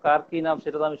 কিন্তু কার কি নাম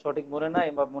সেটা তো আমি সঠিক মনে নাই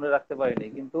বা মনে রাখতে পারিনি।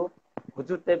 কিন্তু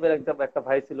হুজুর টাইপের একটা একটা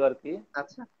ভাই ছিল আর কি।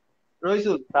 আচ্ছা,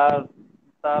 রইসুল। তার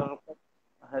তার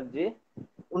হ্যাঁ, জি।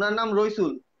 উনার নাম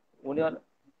রইসুল। উনি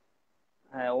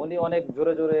হ্যাঁ, উনি অনেক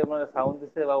জোরে জোরে মানে সাউন্ড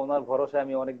দিচ্ছে, বা ওনার ভরসায়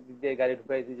আমি অনেক দিক দিয়ে গাড়ি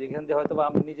ঢুকাইছি, যেখান দিয়ে হয়তো বা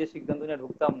আমি নিজে সিদ্ধান্ত নিয়ে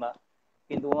ঢুকতাম না,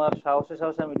 কিন্তু ওনার সাহসে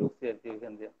সাহসে আমি ঢুকছি আর কি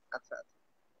ওইখান দিয়ে। আচ্ছা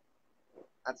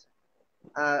আচ্ছা।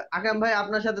 আকরাম ভাই,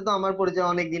 আপনার সাথে তো আমার পরিচয়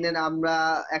অনেক দিনের, আমরা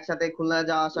একসাথে খুলনায়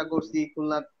যাওয়া আসা করছি,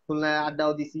 খুলনায়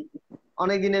আড্ডাও দিছি,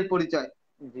 অনেক দিনের পরিচয়।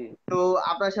 জি। তো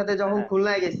আপনার সাথে যখন হ্যাঁ,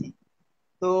 খুলনায় গেছি,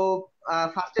 তো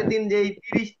ফার্স্টের হ্যাঁ। দিন যেই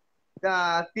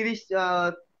 30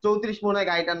 34 মনে হয়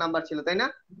গাড়িটার নাম্বার ছিল, তাই না?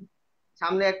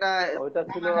 সামনে একটা ওইটা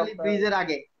ছিল রাঙাখালী আপনার, ব্রিজের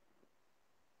আগে,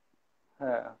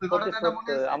 হ্যাঁ, ওই ঘটনাটা মনে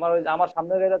 25-70। আছে? আমার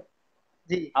সামনের গাড়ি,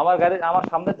 জি। আমার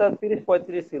সামনেটা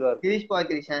 30-35 ছিল আর কি।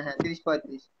 30-35, হ্যাঁ হ্যাঁ,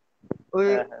 30-35। ওই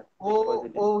হ্যাঁ, হ্যাঁ, ও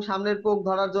 30-35। ও সামনের কোক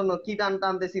ধরার জন্য কি টান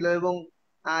টানতেছিল, এবং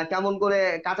কেমন করে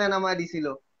কাঁচায় নামায় দিছিল,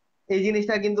 এই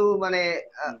জিনিসটা কিন্তু মানে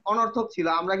অনর্থক ছিল,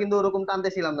 আমরা কিন্তু ওরকম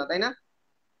টানতেছিলাম না, তাই না?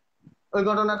 ওই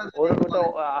ঘটনাটা যদি একটু ওটা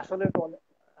বলেন। আসলে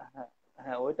হ্যাঁ,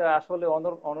 হ্যাঁ, ওইটা আসলে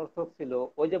অনর্থক ছিল।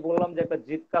 ওই যে বললাম যে একটা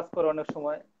জিদ কাজ করে অনেক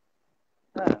সময়।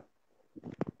 হ্যাঁ।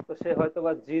 তো সে হয়তো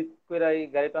বা জিদ করে এই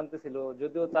গাড়ি টানতেছিল,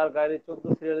 যদিও তার গাড়ি 14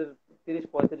 সিরিয়ালের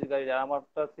 30-35 গাড়ি, আর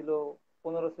আমারটা ছিল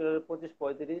 15 সিরিয়ালের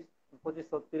 25-35,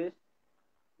 25-36।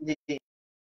 জি জি।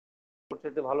 ওর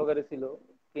চাইতে ভালো গাড়ি ছিল।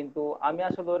 কিন্তু আমি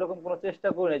আসলে ওইরকম কোনো চেষ্টা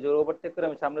করিনি যে ওভারটেক করে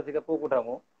আমি সামনে থেকে পোক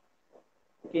উঠামো।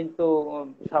 কিন্তু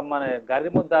মানে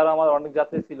গাড়ির মধ্যে আরো আমার অনেক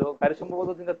যাত্রী ছিল, গাড়ি সম্ভবত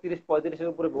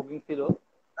 30-35-এর উপরে বুকিং ছিল।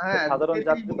 তো হ্যাঁ, সাধারণ তেত্রিশ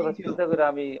যাত্রীর বুকিং কথা ছিল। চিন্তা করে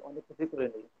আমি অনেক কিছু করে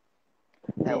নিই।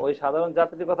 জি। হ্যাঁ, ওই সাধারণ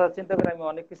যাত্রীর কথা চিন্তা করে আমি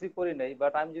অনেক কিছু করি নাই,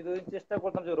 বাট আমি যদি চেষ্টা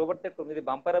করতাম যে রোবট টেক করবো, যদি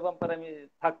বাম্পারে বাম্পারে আমি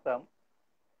থাকতাম,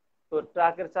 তো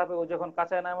ট্রাকের চাপে ও যখন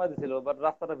কাঁচায় নামা দিছিল, বাট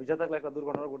রাস্তাটা ভিজা থাকলে একটা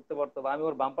দুর্ঘটনা ঘটতে পারতো, বা আমি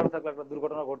ওর বাম্পারে থাকলে একটা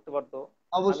দুর্ঘটনা ঘটতে পারতো।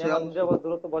 আমি অবশ্যই আমার অবশ্যই। নিরাপদ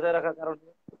দূরত্ব বজায় রাখার কারণে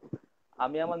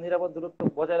আমি আমার নিরাপদ দূরত্ব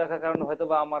বজায় রাখার কারণে হয়তো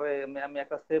বা আমার আমি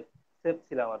একটা সেফ সেফ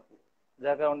ছিলাম আর কি,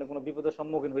 যার কারণে কোনো বিপদের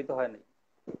সম্মুখীন হইতে হয়নি।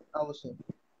 অবশ্যই।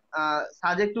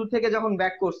 সাজেক ট্যুর থেকে যখন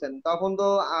ব্যাক করছেন তখন তো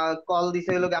কল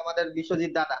দিছে হলো গিয়ে আমাদের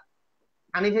বিশ্বজিৎ দাদা,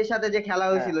 হানিফের সাথে যে খেলা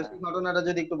হ্যাঁ, হয়েছিল হ্যাঁ, সেই ঘটনাটা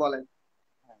যদি একটু বলেন।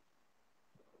 হ্যাঁ।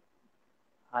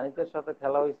 হানিফের সাথে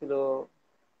খেলা হয়েছিল।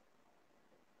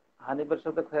 হানিফের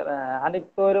সাথে হানিফ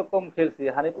তো এরকম খেলছি,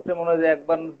 হানিফকে মনে হয় যে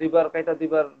একবার দুইবার কাইটা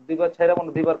দুইবার দুইবার ছেড়ে মনে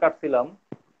হয় দুইবার কাটছিলাম।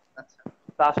 আচ্ছা।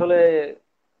 তা আসলে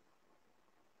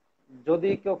যদি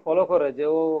কেউ ফলো করে যে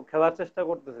ও খেলার চেষ্টা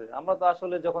করতেছে, আমরা তো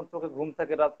আসলে যখন চোখে ঘুম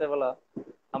থাকে রাত্রেবেলা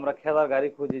আমরা খেলার গাড়ি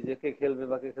খুঁজি যে কে খেলবে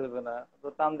বা কে খেলবে না, তো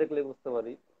টান দেখলে বুঝতে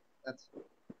পারি। আচ্ছা।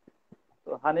 তো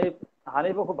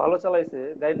হানিফও খুব ভালো চালাইছে,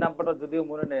 গাড়ির নাম্বারটা যদিও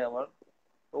মনে নেই আমার।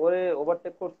 তো ওরে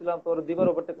ওভারটেক করছিলাম, তো ওরে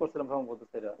দুইবার ওভারটেক করছিলাম সম্ভবত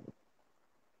সেটা।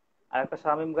 আর একটা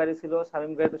শামিম গাড়ি ছিল,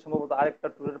 শামিম গাড়িতে সম্ভবত আরেকটা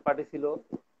ট্যুরের পার্টি ছিল।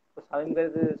 তো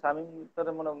শামিম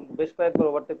তারে মানে বেশ কয়েকবার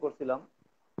ওভারটেক করছিলাম।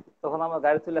 তখন আমার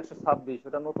গাড়ি ছিল 126,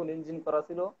 ওটা নতুন ইঞ্জিন করা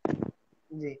ছিল।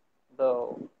 জি। তো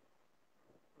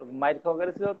মাইর খাওয়া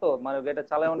গাড়ি ছিল, তো মানে গাড়িটা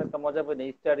চালায় অনেকটা মজা পাইনি,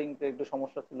 স্টারিং তে একটু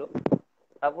সমস্যা ছিল।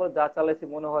 তারপর যা চালাইছি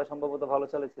মনে হয় সম্ভবত ভালো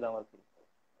চালাইছিলাম আর কি,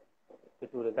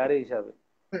 ট্যুরে গাড়ি হিসাবে।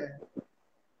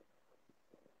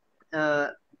 আহ,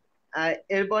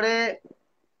 এরপরে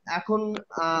এখন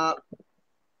আহ,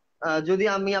 যদি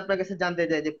আমি আপনার কাছে জানতে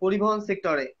চাই যে পরিবহন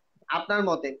সেক্টরে আপনার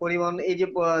মতে পরিবহন এই যে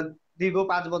দীর্ঘ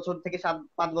 5 বছর থেকে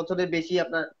 5 বছরের বেশি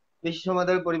আপনার বেশি সময়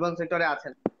ধরে পরিবহন সেক্টরে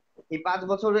আছেন, এই 5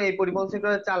 বছরে এই পরিবহন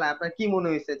সেক্টরে চালায় আপনার কি মনে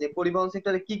হয়েছে যে পরিবহন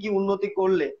সেক্টরে কি কি উন্নতি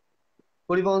করলে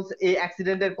পরিবহন এই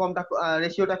অ্যাক্সিডেন্টের কমটা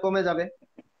রেশিওটা কমে যাবে?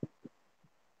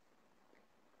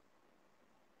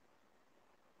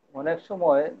 অনেক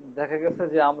সময় দেখা গেছে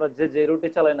যে আমরা যে যে রুটে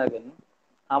চালাই না কেন,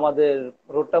 আমাদের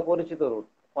রোডটা পরিচিত রুট।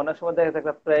 অনেক সময় দেখা যায়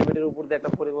একটা প্রাইভেটের উপর দিয়ে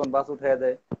একটা পরিবহন বাস উঠে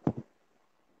দেয়,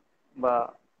 বা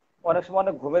অনেক সময়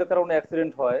অনেক ঘুমের কারণে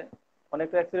অ্যাক্সিডেন্ট হয়।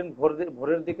 অনেকটা অ্যাক্সিডেন্ট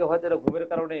ভোরের দিকে হয়, যেটা ঘুমের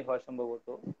কারণেই হয় সম্ভবত।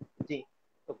 জি।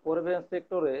 তো পরিবহন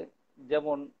সেক্টরে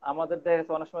যেমন আমাদের দেখা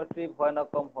গেছে অনেক সময় ট্রিপ হয় না,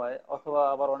 কম হয়, অথবা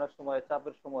আবার অনেক সময়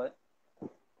চাপের সময়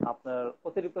আপনার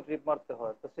অতিরিক্ত ট্রিপ মারতে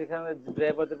হয়। তো সেখানে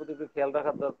ড্রাইভারদের প্রতি একটু খেয়াল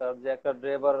রাখার দরকার যে একটা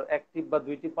ড্রাইভার এক ট্রিপ বা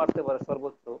দুই ট্রিপ মারতে পারে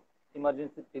সর্বোচ্চ,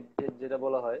 ইমার্জেন্সি ট্রিপ যেটা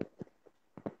বলা হয়।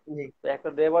 জি। তো একটা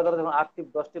ড্রাইভার দ্বারা যখন 8 ট্রিপ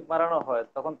 10 ট্রিপ মারানো হয়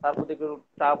তখন তার প্রতি একটু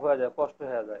চাপ হয়ে যায়, কষ্ট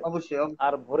হয়ে যায়। অবশ্যই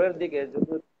আর অবশ্যই। ভোরের দিকে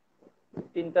যদি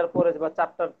 3টার পরে বা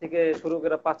 4টার থেকে শুরু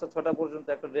করে 5টা 6টা পর্যন্ত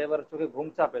একটা ড্রাইভারের চোখে ঘুম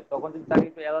চাপে, তখন যদি তাকে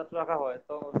একটু অ্যালার্ট রাখা হয়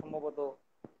তো সম্ভবত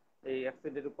এই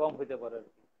অ্যাক্সিডেন্ট একটু কম হইতে পারে আর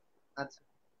কি। আচ্ছা।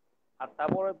 আর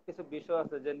তারপরে কিছু বিষয়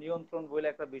আছে যে নিয়ন্ত্রণ বলে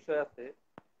একটা বিষয় আছে।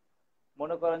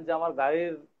 মনে করেন যে আমার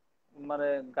গাড়ির মানে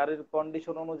গাড়ির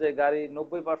কন্ডিশন অনুযায়ী গাড়ি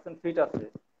 90% ফিট আছে,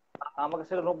 আমাকে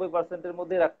সেটা 90%-এর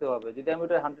মধ্যেই রাখতে হবে। যদি আমি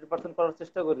ওটা 100% করার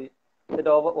চেষ্টা করি,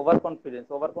 সেটা ওভার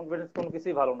কনফিডেন্স কোনো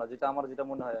কিছুই ভালো না, যেটা আমার যেটা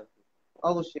মনে হয় আর কি।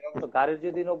 অবশ্যই তো অবশ্যই। গাড়ির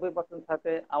যদি 90%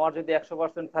 থাকে, আমার যদি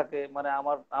 100% থাকে, মানে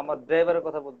আমার আমার ড্রাইভারের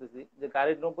কথা বলতেছি, যে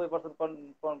গাড়ির 90%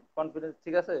 কনফিডেন্স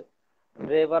ঠিক আছে,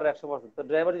 ড্রাইভার 100%, তো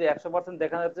ড্রাইভার যদি 100%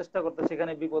 দেখানোর চেষ্টা করতে,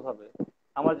 সেখানে বিপদ হবে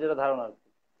আমার যেটা ধারণা আর কি।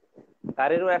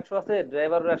 গাড়িরও 100 আছে,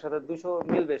 ড্রাইভারও 100, 200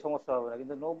 মিলবে, সমস্যা হবে না,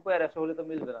 কিন্তু 90 আর 100 হলে তো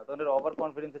মিলবে না, তখন ওভার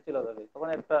কনফিডেন্সে চলে যাবে, তখন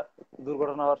একটা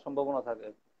দুর্ঘটনা হওয়ার সম্ভাবনা থাকে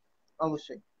আর কি,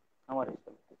 অবশ্যই। আমার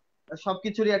হিসাবে।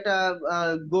 সবকিছুরই একটা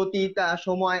গতি তা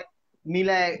সময়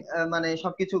মিলায়, মানে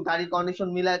সবকিছু গাড়ির কন্ডিশন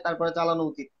মিলায় তারপরে চালানো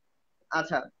উচিত।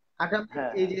 আচ্ছা, আকরাম ভাই,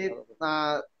 হ্যাঁ, এই হ্যাঁ, যে ভালো কথা।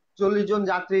 40 জন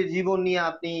যাত্রীর জীবন নিয়ে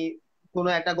আপনি কোনো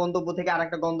একটা গন্তব্য থেকে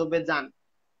আরেকটা গন্তব্যে যান,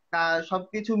 তা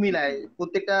সবকিছু মিলায় হুম,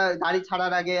 প্রত্যেকটা গাড়ি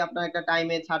ছাড়ার আগে আপনার একটা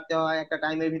টাইমে ছাড়তে হয়, একটা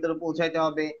টাইমের ভিতরে পৌঁছাইতে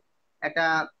হবে, একটা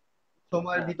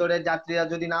সময়ের হ্যাঁ, ভিতরে যাত্রীরা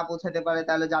যদি না পৌঁছাতে পারে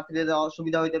তাহলে যাত্রীদের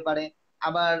অসুবিধা হইতে পারে।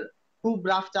 আবার খুব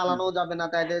রাফ হুম, চালানো যাবে না,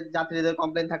 তাদের যাত্রীদের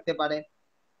কমপ্লেন থাকতে পারে।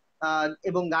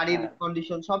 এবং গাড়ির হ্যাঁ,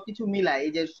 কন্ডিশন সবকিছু মিলায়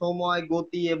এই যে সময়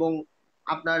গতি এবং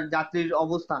আপনার যাত্রীর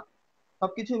অবস্থা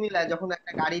সবকিছু মিলায় যখন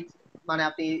একটা গাড়ি মানে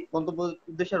আপনি গন্তব্য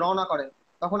উদ্দেশ্যে রওনা করেন,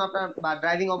 তখন আপনার বা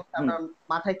ড্রাইভিং অবস্থায় হুম। আপনার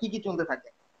মাথায় কি কি চলতে থাকে?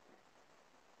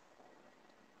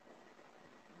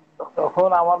 তখন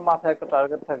আমার মাথায় একটা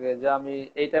টার্গেট থাকে যে আমি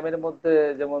এই টাইমের মধ্যে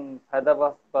যেমন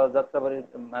হায়দ্রাবাদ বা যাত্রাবাড়ি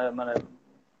মানে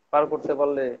পার করতে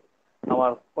পারলে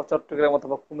আমার চট্টগ্রাম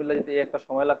অথবা কুমিল্লা যদি এই একটা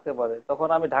সময় লাগতে পারে, তখন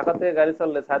আমি ঢাকা থেকে গাড়ি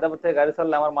চাললে, হায়দ্রাবাদ থেকে গাড়ি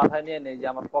চাললে আমার মাথায় নিয়ে নেই যে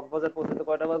আমার কক্সবাজার পৌঁছতে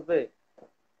কয়টা বাজবে,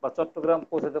 বা চট্টগ্রাম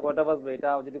পৌঁছাতে কয়টা বাজবে, এটা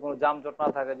যদি কোনো যানজট না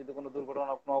থাকে, যদি কোনো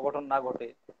দুর্ঘটনা কোনো অঘটন না ঘটে,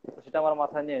 তো সেটা আমার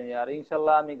মাথায় নিয়ে নিই। আর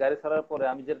ইনশাল্লাহ আমি গাড়ি ছাড়ার পরে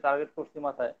আমি যে টার্গেট করছি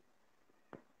মাথায়,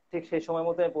 ঠিক সেই সময়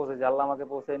মতো আমি পৌঁছেছি, আল্লাহ আমাকে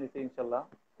পৌঁছে নিচ্ছে ইনশাল্লাহ।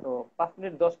 তো 5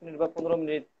 মিনিট 10 মিনিট বা 15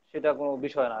 মিনিট সেটা কোনো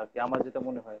বিষয় না আর কি, আমার যেটা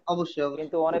মনে হয়। অবশ্যই অবশ্যই।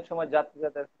 কিন্তু অনেক সময় যাত্রীরা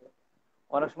দেখে,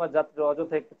 অনেক সময় যাত্রীরা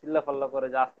অযথা একটু চিল্লা ফাল্লা করে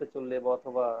যে আস্তে চললে বা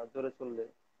অথবা জোরে চললে।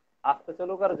 আস্তে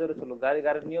চলুক আর জোরে চলুক, গাড়ি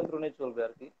গাড়ির নিয়ন্ত্রণে চলবে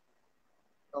আর কি।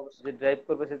 অবশ্যই। যে ড্রাইভ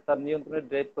করবে সে তার নিয়ন্ত্রণে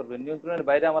ড্রাইভ করবে, নিয়ন্ত্রণের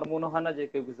বাইরে আমার মনে হয় না যে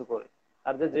কেউ কিছু করে।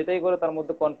 আর যে যেটাই করে তার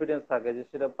মধ্যে কনফিডেন্স থাকে যে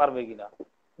সেটা পারবে কিনা।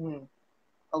 হুম।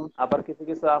 অবশ্যই। আবার কিছু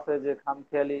কিছু আছে যে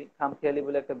খামখেয়ালি, খামখেয়ালি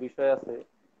বলে একটা বিষয় আছে,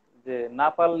 যে না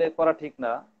পারলে করা ঠিক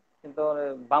না, কিন্তু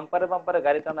বাম্পারে বাম্পারে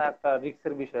গাড়ি টানা একটা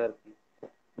রিস্কের বিষয় আর কি।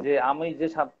 যে আমি যে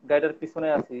গাড়িটার পিছনে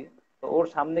আছি, তো ওর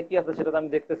সামনে কি আছে সেটা তো আমি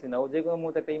দেখতেছি না, ও যে কোনো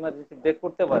মুহূর্তে একটা ইমার্জেন্সি ব্রেক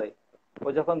করতে পারে। ও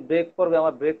যখন ব্রেক করবে,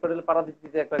 আমার ব্রেক পেডাল পাড়া দিতে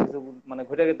দিতে একটা কিছু মানে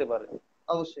ঘটে যেতে পারে।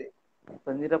 অবশ্যই। তো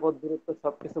নিরাপদ দূরত্ব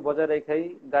সবকিছু বজায় রেখেই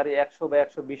গাড়ি 100 বা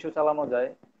 120ও চালানো যায়।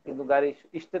 কিন্তু গাড়ি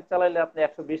স্টেপ চালাইলে আপনি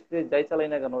 120 দিয়ে যাই চালাই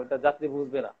না কেন, এটা যাত্রী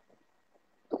বুঝবে না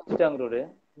চিটাং রোডে।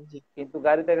 জি। কিন্তু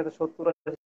গাড়ি দেখা যাচ্ছে 70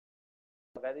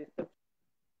 গাড়ি স্টেপ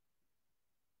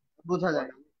বোঝা যায়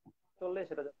না। চললে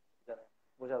সেটা জানে,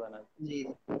 বোঝা যায় না। জি জি,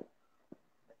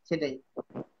 সেটাই।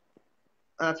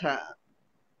 আচ্ছা,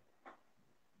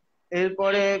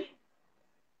 এরপরে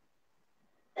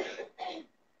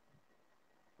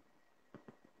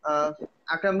আহ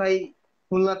আকরাম ভাই,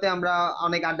 খুলনাতে আমরা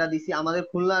অনেক আড্ডা দিছি। আমাদের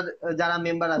খুলনার যারা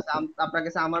মেম্বার আছে, আপনার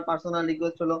কাছে আমার পার্সোনাল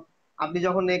রিকোয়েস্ট হলো, আপনি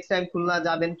যখন নেক্সট টাইম খুলনা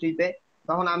যাবেন ট্রিপে,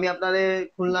 তখন আমি আপনাদের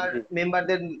খুলনার জি।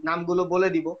 মেম্বারদের নামগুলো বলে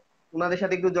দিব। ওনাদের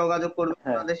সাথে একটু যোগাযোগ করবেন।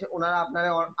 হ্যাঁ। ওনারা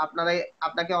আপনারা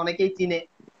আপনাকে অনেকেই চিনে,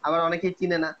 আবার অনেকেই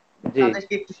চিনে না। জি।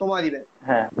 তাদেরকে একটু সময় দিবেন,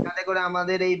 হ্যাঁ। যাতে করে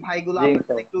আমাদের এই ভাইগুলো জি আপনার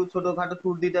সাথে ইনশাল্লাহ। একটু ছোটখাটো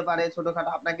ট্যুর দিতে পারে। ছোটখাটো,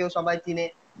 আপনাকেও সবাই চিনে,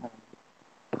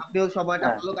 আপনিও সময়টা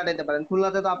হ্যাঁ। ভালো কাটাতে পারেন।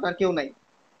 খুলনাতে তো আপনার কেউ নাই,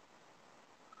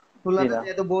 জি খুলনাতে না।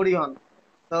 যেহেতু বোরই হন,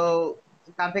 তো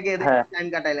তার থেকে এদের হ্যাঁ। টাইম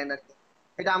কাটাইলেন আর কি।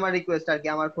 এটা আমার রিকোয়েস্ট আর কি,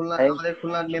 হ্যাঁ। আমাদের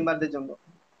খুলনার মেম্বারদের জন্য।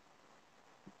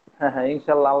 হ্যাঁ হ্যাঁ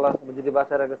ইনশাল্লাহ, আল্লাহ যদি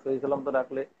বাঁচায় রাখে সহি সালামত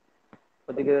রাখলে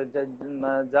ওদিকে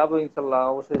যাবো ইনশাল্লাহ,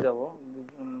 অবশ্যই যাবো।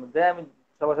 যে আমি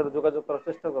সবার সাথে যোগাযোগ করার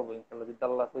চেষ্টা করবো ইনশাল্লাহ, যদি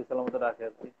আল্লাহ সহি সালামত রাখে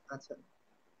আর কি। আচ্ছা,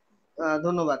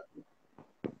 ধন্যবাদ।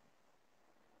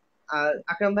 আর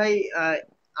আকরাম ভাই, আহ,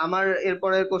 আমার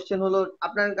এরপরের কোশ্চেন হলো,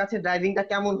 আপনার কাছে ড্রাইভিংটা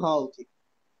কেমন হওয়া উচিত?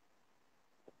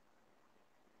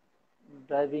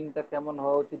 ড্রাইভিংটা কেমন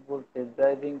হওয়া উচিত বলতে,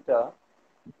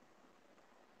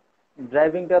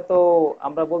 ড্রাইভিংটা তো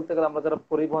আমরা বলতে গেলে আমরা যারা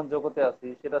পরিবহন জগতে আছি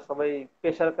সেটা সবাই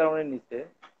পেশার কারণে নিচ্ছে।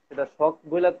 সেটা শখ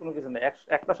বইলা কোনো কিছু নেই,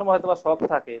 একটা সময় হয়তো বা শখ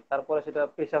থাকে, তারপরে সেটা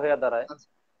পেশা হয়ে দাঁড়ায়। আচ্ছা।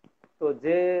 তো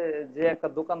যে যে একটা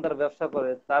দোকানদার ব্যবসা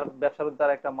করে তার ব্যবসার প্রতি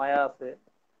তার একটা মায়া আছে।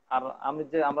 আর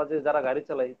আমরা যে যারা গাড়ি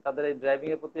চালাই তাদের এই ড্রাইভিং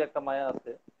এর প্রতি একটা মায়া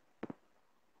আছে।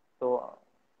 তো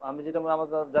আমি যেটা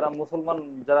আমাদের যারা মুসলমান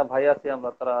যারা ভাই আছি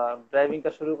আমরা, তারা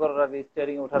ড্রাইভিংটা শুরু করার আগে,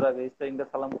 স্টিয়ারিং ওঠার আগে স্টিয়ারিংটা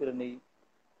সালাম করে নেই,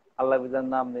 আল্লাহ বিদার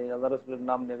নাম নেই, আল্লাহ রসুলের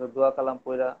নাম নেই, দোয়া কালাম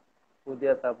পয়রা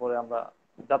দিয়া তারপরে আমরা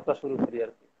যাত্রা শুরু করি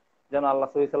আর কি, যেন আল্লাহ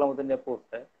সহি সালামতে নিয়ে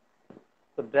পৌঁছায়।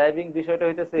 তো ড্রাইভিং বিষয়টা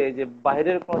হইতেছে এই যে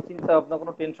বাইরের কোনো চিন্তা ভাবনা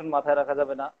কোনো টেনশন মাথায় রাখা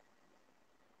যাবে না।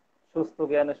 সুস্থ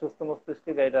জ্ঞানে সুস্থ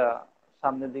মস্তিষ্কে গাড়িটা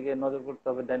সামনের দিকে নজর করতে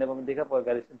হবে, ডাইনে বামে দেখে পরে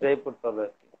গাড়ি ড্রাইভ করতে হবে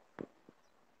আর কি।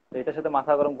 তো এটার সাথে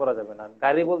মাথা গরম করা যাবে না।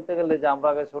 গাড়ি বলতে গেলে যে আমরা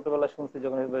আগে ছোটবেলায় শুনছি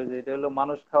যখন, যে এটা হলো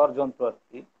মানুষ খাওয়ার যন্ত্র আর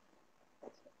কি।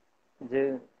 যে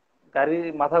গাড়ি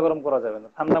মাথা গরম করা যাবে না,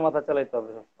 ঠান্ডা মাথা চালাইতে হবে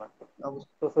সবসময়।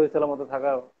 অবশ্যই। তো সহি সালামত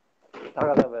থাকা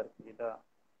থাকা যাবে আর কি, এটা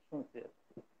শুনছি আর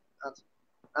কি। আচ্ছা,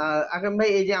 আকরাম ভাই,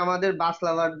 এই যে আমাদের বাস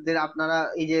লাভারদের, আপনারা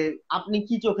এই যে আপনি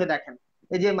কি চোখে দেখেন?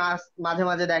 এই যে মাঝে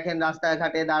মাঝে দেখেন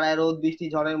রাস্তাঘাটে দাঁড়ায় রোদ বৃষ্টি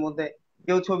ঝড়ের মধ্যে,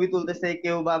 কেউ ছবি তুলতেছে,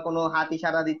 কেউ বা কোনো হাত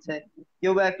ইশারা দিচ্ছে,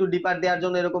 কেউ বা একটু ডিপার দেওয়ার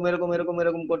জন্য এরকম এরকম এরকম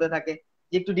এরকম করতে থাকে,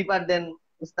 যে একটু ডিপার দেন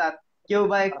উস্তাদ। কেউ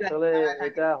বা একটু আসলে দাঁড়ায় থাকে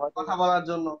এটা হয়তো, কথা বলার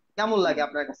জন্য। কেমন লাগে হুম,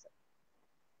 আপনার কাছে?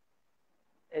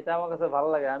 এটা আমার কাছে ভালো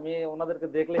লাগে। আমি ওনাদেরকে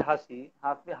দেখলে হাসি,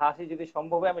 হাসি হাসি যদি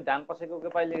সম্ভব হয় আমি ডান পাশে কাউকে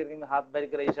পাইলে কিন্তু হাত বাইর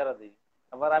করে ইশারা দিই।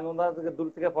 আবার আমি ওনাদেরকে দূর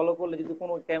থেকে ফলো করলে যদি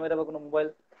কোনো ক্যামেরা বা কোনো মোবাইল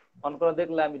অন করা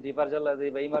দেখলে আমি ডিপার জ্বালা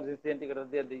দিই বা ইমার্জেন্সি ইন্ডিকেটর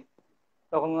দিয়ে দিই।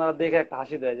 তখন ওনারা দেখে একটা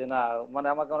হাসি দেয় যে না, মানে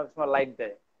আমাকে অনেক সময় লাইক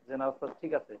দেয় যে না ওস্তাদ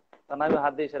ঠিক আছে। তখন আমি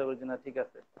হাত দিয়ে ইশারা করি যে না ঠিক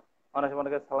আছে। অনেক সময়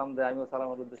অনেকে সালাম দেয়, আমিও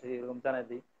সালামের উদ্দেশ্যে এরকম জানাই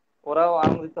দিই। ওরাও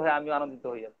আনন্দিত হয়, আমিও আনন্দিত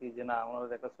হই আর কি, যে না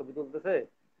ওনারা একটা ছবি তুলতেছে,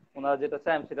 ওনারা যেটা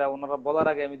চান সেটা ওনারা বলার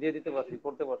আগে আমি দিয়ে দিতে পারছি,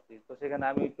 করতে পারছি, তো সেখানে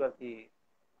আমি একটু আর কি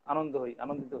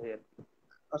আনন্দিত হই আর কি।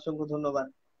 অসংখ্য ধন্যবাদ।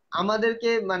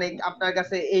 আমাদেরকে মানে আপনার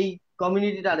কাছে এই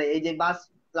কমিউনিটিটারে, এই যে বাস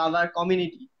লাভার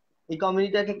কমিউনিটি, এই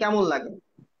কমিউনিটিটাকে কেমন লাগে?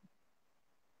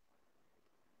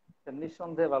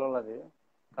 নিঃসন্দেহে ভালো লাগে।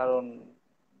 কারণ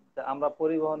আমরা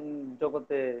পরিবহন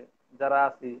জগতে যারা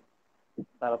আছি,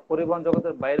 তার পরিবহন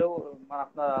জগতের বাইরেও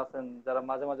আপনারা আছেন যারা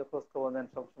মাঝে মাঝে খোঁজ খবর নেন,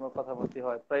 সবসময় কথাবার্তি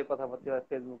হয়, প্রায় কথাবার্তি হয়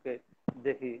ফেসবুকে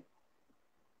দেখি।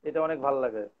 এটা অনেক ভালো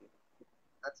লাগে আর কি।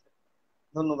 আচ্ছা,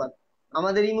 ধন্যবাদ।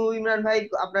 আমাদের ইমু ইমরান ভাই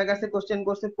আপনার কাছে কোশ্চেন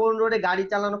করছে, কোন রোডে গাড়ি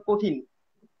চালানো কঠিন,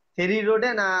 ফেরি রোডে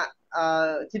না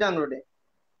চিটাং রোডে?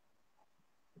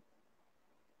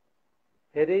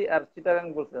 ফেরি আর চিটাগাং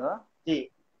বলছে না? জি।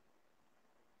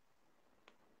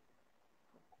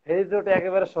 ফেরি রুটে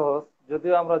একেবারে সহজ।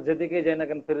 যদিও আমরা যেদিকে যাই না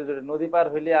কেন ফেরি রুটে নদী পার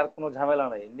হইলে আর কোনো ঝামেলা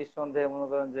নাই, নিঃসন্দেহে মনে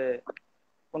করেন যে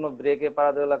কোনো ব্রেকে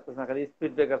পাড়া দেওয়া লাগতেছে না, খালি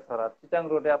স্পিড ব্রেকার ছাড়া। চিটাং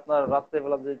রোডে আপনার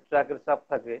রাত্রেবেলা যদি ট্রাকের চাপ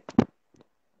থাকে,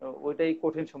 ওইটাই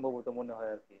কঠিন সম্ভবত মনে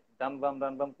হয় আর কি। ডান বাম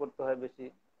ডান বাম করতে হয় বেশি,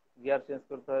 গিয়ার চেঞ্জ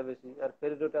করতে হয় বেশি। আর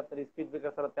ফেরি রুটে আপনার স্পিড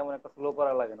ব্রেকার ছাড়া তেমন একটা স্লো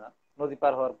করা লাগে না নদী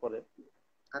পার হওয়ার পরে।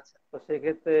 আচ্ছা, তো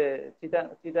সেক্ষেত্রে চিটাং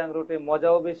চিটাং রুটে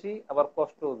মজাও বেশি আবার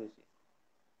কষ্টও বেশি।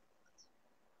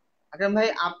 আকরাম ভাই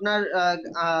আপনার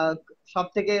সব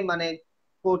থেকে মানে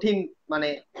কঠিন, মানে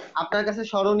আপনার কাছে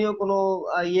স্মরণীয় কোনো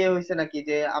ইয়ে হয়েছে নাকি,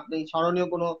 যে আপনি স্মরণীয়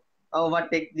কোনো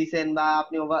ওভারটেক দিছেন, বা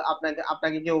আপনি আপনাকে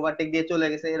আপনাকে যে ওভারটেক দিয়ে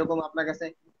চলে গেছে, এরকম আপনার কাছে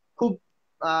খুব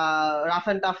রাফ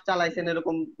এন্ড টাফ চালাইছেন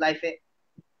এরকম লাইফে,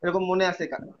 এরকম মনে আছে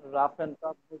রাফ এন্ড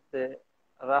টাফ বলতে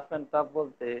রাফ এন্ড টাফ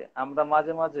বলতে আমরা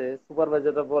মাঝে মাঝে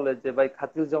সুপারভাইজাররা বলে যে ভাই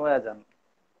খাতির জমায়া যান।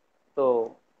 তো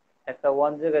একটা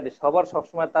ওয়ান জায়গায় সবার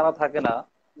সবসময় তারা থাকে না।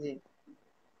 জি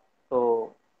তো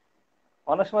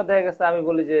অনেক সময় দেখা গেছে আমি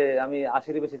বলি যে আমি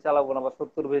 80 বেশি চালাবো না বা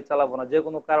 70 বেশি চালাবো না, যে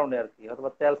কোনো কারণে আর কি, অথবা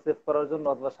তেল সেভ করার জন্য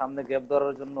অথবা সামনে গ্যাপ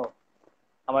ধরার জন্য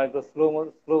আমার একটু স্লো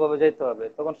স্লো ভাবে যাইতে হবে,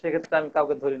 তখন সেক্ষেত্রে আমি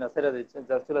কাউকে ধরি না, ছেড়ে দিচ্ছি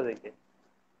চলে যাইতে।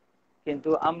 কিন্তু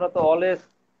আমরা তো অলওয়েজ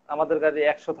আমাদের কাছে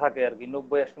 100 থাকে আর কি,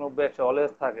 90 190 100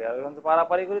 অলওয়েজ থাকে। আর যখন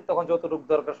পারাপারি করি তখন যতটুকু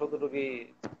দরকার ততটুকুই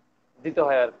দিতে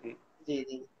হয় আর কি। জি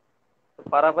জি। তো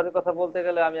পারাপারির কথা বলতে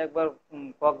গেলে আমি একবার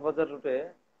কক্সবাজার রুটে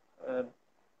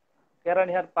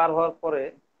কেরানীহাট পার হওয়ার পরে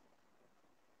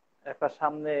একটা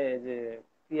সামনে যে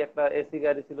কি একটা এসি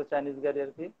গাড়ি ছিল, চাইনিজ গাড়ি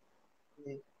আর কি,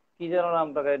 জি কি যেন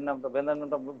নামটা, গাড়ির নামটা ভ্যানের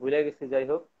নামটা ভুলে গেছি, যাই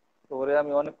হোক। তো ওরে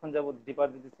আমি অনেকক্ষণ যাবত ডিপার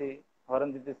দিতেছি, হরেন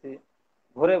দিতেছি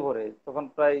ভোরে ভোরে, তখন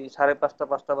প্রায় 5:30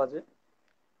 5টা বাজে।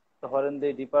 তো হরেন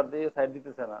দিয়ে ডিপার দিয়ে সাইড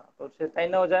দিতেছে না, তো সে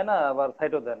চাইনাও যায় না আবার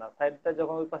সাইডও দেয় না, সাইডটা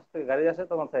যখন ওই পাশ থেকে গাড়ি আসে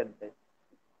তখন সাইড দেয়।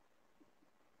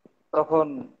 তখন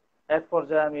এক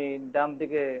পর্যায়ে আমি ডান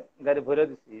দিকে গাড়ি ভরে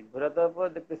দিছি, ভরে দেওয়ার পরে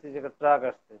দেখতেছি যে একটা ট্রাক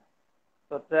আসছে।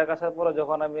 তো ট্রাক আসার পরে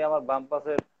যখন আমি আমার বাম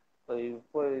পাশের ওই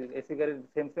এসি গাড়ির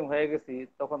সেম সেম হয়ে গেছি,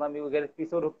 তখন আমি ওই গাড়ির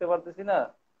পিছেও ঢুকতে পারতেছি না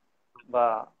বা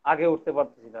আগে উঠতে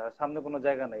পারতেছি না, সামনে কোনো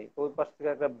জায়গা নেই। তো ওই পাশ থেকে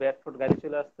একটা ব্যাক ফুট গাড়ি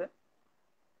চলে আসছে।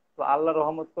 তো আল্লাহ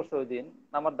রহমত করছে ওই দিন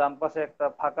আমার ডান পাশে একটা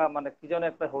ফাঁকা মানে কি যেন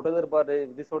একটা হোটেলের বা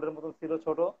রিসোর্টের মতন ছিল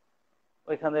ছোট,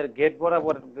 ওইখানের গেট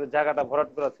বরাবর জায়গাটা ভরাট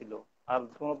করা ছিল, আর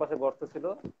কোনো পাশে গর্ত ছিল।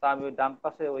 তা আমি ওই ডান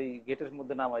পাশে ওই গেটের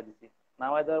মধ্যে নামাই দিছি।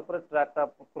 নামাই দেওয়ার পরে ট্রাকটা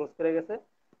ক্রস করে গেছে।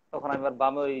 তখন আমি আর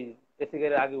বামে ওই এসি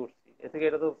গাড়ির আগে উঠছি, এসি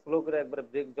গাড়িটা তো স্লো করে একবারে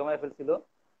ব্রেক জমায় ফেলছিল।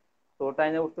 তো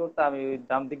টাইনে উঠতে উঠতে আমি ওই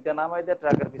ডান দিক দিয়ে নামাই দিয়ে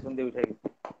ট্রাকের পিছন দিয়ে উঠে গেছি।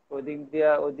 ওই দিক দিয়া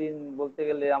ওই দিন বলতে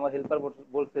গেলে আমার হেল্পার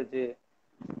বলছে যে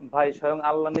ভাই স্বয়ং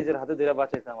আল্লাহ নিজের হাতে ধরে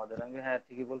বাঁচাইছে আমাদের। আমি হ্যাঁ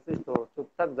ঠিকই বলছিস, তো চুপ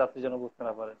থাক, যাত্রী যেন বুঝতে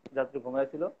না পারে। যাত্রী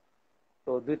ঘুমাইছিল।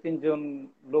 তো 2 3 জন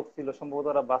লোক ছিল, সম্ভবত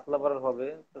ওরা বাস লাভার হবে।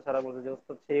 তো সারা বলছে যে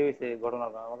ওস্তাদ সেই হয়েছে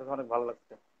ঘটনাটা, আমার কাছে অনেক ভালো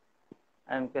লাগছে।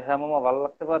 আমি বলছি, হ্যাঁ মামা ভালো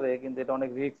লাগতে পারে কিন্তু এটা অনেক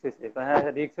রিস্ক হয়েছে। হ্যাঁ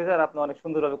হ্যাঁ রিস্ক হয়েছে আর আপনি অনেক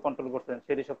সুন্দরভাবে কন্ট্রোল করছেন,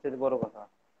 সেটাই সবচেয়ে বড় কথা।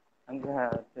 আমি বলছি,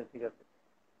 হ্যাঁ আচ্ছা, ঠিক আছে।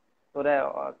 তো ওরা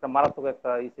একটা মারাত্মক একটা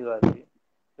ই ছিল আর কি।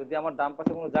 যদি আমার ডান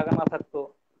পাশে কোনো জায়গা না থাকতো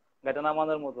গাড়িটা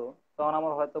নামানোর মতো, তখন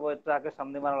আমার হয়তো ওই ট্রাকের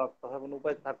সামনে মারা লাগতো, তখন কোনো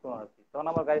উপায় থাকতো না আর কি। তখন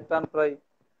আমার গাড়ির টান প্রায়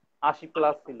 80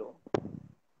 প্লাস ছিল।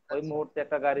 ওই আচ্ছা মুহূর্তে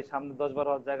একটা গাড়ি সামনে 10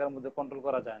 12 জায়গার মধ্যে কন্ট্রোল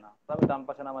করা যায় না, তো আমি ডান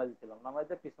পাশে নামাই দিয়েছিলাম, নামাই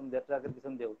দিয়ে পিছন দিয়ে ট্রাকের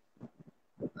পিছন দিয়ে উঠছি।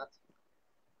 আচ্ছা।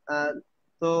 আহ,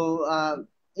 তো আহ,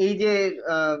 এই যে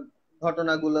আহ,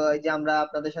 ঘটনাগুলো এই যে আমরা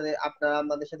আপনাদের সাথে, আপনারা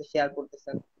আমাদের সাথে শেয়ার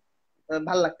করতেছেন,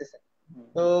 ভাল লাগতেছে। হুম,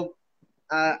 তো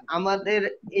আমাদের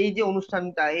এই যে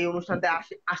অনুষ্ঠানটা, এই অনুষ্ঠানটা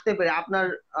আসতে পেরে আপনার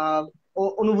আহ,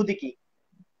 অনুভূতি কি?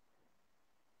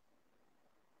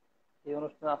 এই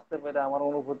অনুষ্ঠানে আসতে পেরে আমার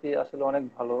অনুভূতি আসলে অনেক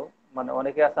ভালো। মানে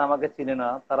অনেকে আছে আমাকে চিনে না,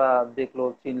 তারা দেখলো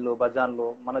চিনলো বা জানলো,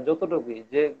 মানে যতটুকুই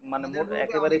যে মানে আমাদের গ্রুপে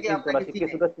একেবারেই অনেকেই চিনতো না আপনাকে সে চিনে,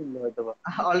 কিছুটা চিনলো হয়তো বা।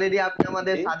 অলরেডি আপনি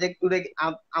আমাদের জি। সাজেক ট্যুরে,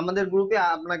 আমাদের গ্রুপে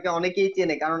আপনাকে অনেকেই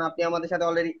চেনে, কারণ আপনি আমাদের সাথে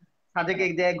অলরেডি সাজেকে হ্যাঁ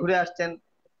এক জায়গায় ঘুরে আসছেন,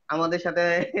 আমাদের সাথে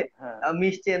হ্যাঁ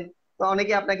মিশছেন। তো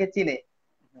অনেকে আপনাকে চিনে,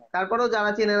 হ্যাঁ তারপরেও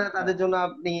যারা চিনে না তাদের হ্যাঁ জন্য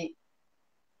আপনি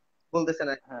বলতেছেন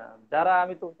আর কি। হ্যাঁ, যারা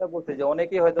আমি তো ওটা বলছি যে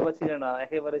অনেকেই হয়তো বা চিনে না,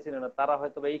 একেবারে চিনে না, তারা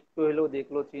হয়তো বা একটু হলেও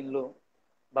দেখলো চিনলো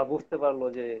বা বুঝতে পারলো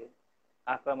যে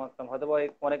আকরাম আকরাম হয়তো বা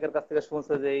অনেকের কাছ থেকে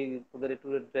শুনছে যে এই তোদের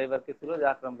ট্যুরের ড্রাইভার কে ছিল যে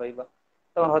আকরাম ভাই, বা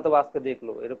তখন হয়তো বা আজকে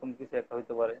দেখলো, এরকম কিছু একটা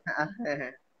হইতে পারে। হ্যাঁ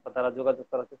হ্যাঁ, বা তারা যোগাযোগ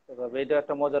করার চেষ্টা করবে, এটা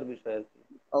একটা মজার বিষয় আর কি।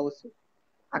 অবশ্যই।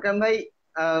 আকরাম ভাই,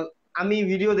 আহ, আমি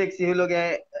ভিডিও দেখছি হলো গিয়ে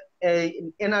এই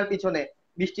এনার পিছনে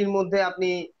বৃষ্টির মধ্যে আপনি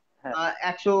হ্যাঁ,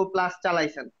 100+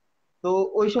 চালাইছেন। তো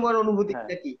ওই সময়ের হ্যাঁ,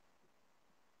 অনুভূতিটা কি?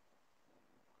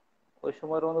 ওই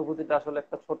সময়ের অনুভূতিটা আসলে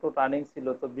একটা ছোট টার্নিং ছিল।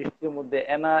 তো বৃষ্টির মধ্যে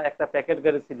এনা একটা প্যাকেট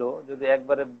গাড়ি ছিল, যদি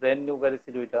একবারে ব্র্যান্ড নিউ গাড়ি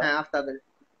ছিল ওইটা। হ্যাঁ, আফতাবের।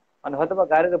 মানে হয়তো বা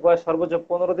গাড়ির বয়স সর্বোচ্চ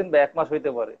 15 দিন বা 1 মাস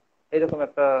হইতে পারে, এরকম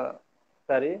একটা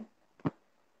গাড়ি।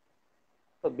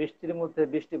 তো বৃষ্টির মধ্যে,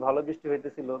 বৃষ্টি ভালো বৃষ্টি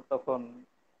হইতেছিল তখন,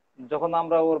 যখন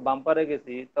আমরা ওর বাম্পারে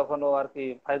গেছি তখন ও আর কি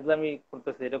ফাইজলামি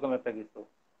করতেছে এরকম একটা কিছু।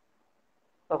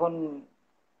 তখন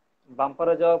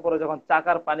বাম্পারে যাওয়ার পরে যখন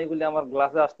চাকার পানিগুলি আমার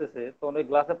গ্লাসে আসতেছে, তো ওই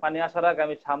গ্লাসে পানি আসার আগে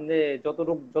আমি সামনে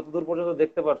যতদূর পর্যন্ত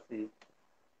দেখতে পারছি,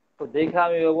 তো দেখে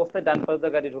আমি ওই অবস্থায় ডান পাশ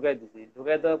দিয়ে গাড়ি ঢুকাই দিছি।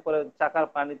 ঢুকাই দেওয়ার পরে চাকার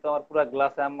পানি তো আমার পুরো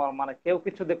গ্লাসে, আমার মানে কেউ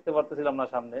কিছু দেখতে পারতেছিলাম না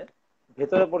সামনে।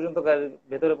 ভেতরে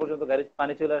পর্যন্ত গাড়ি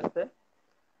পানি চলে আসছে।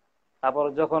 তারপর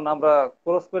যখন আমরা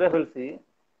ক্রস করে ফেলছি,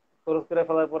 ক্রস করে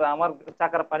ফেলার পরে আমার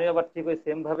চাকার পানি আবার ঠিক ওই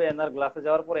সেম ভাবে এনার গ্লাসে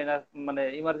যাওয়ার পরে এনার মানে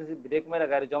ইমার্জেন্সি ব্রেক মেরে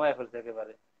গাড়ি জমায় ফেলছে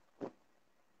একেবারে।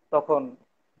 তখন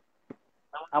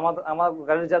আমাদের আমার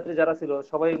গাড়ির যাত্রী যারা ছিল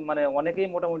সবাই মানে অনেকেই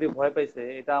মোটামুটি ভয় পাইছে,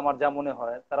 এটা আমার যা মনে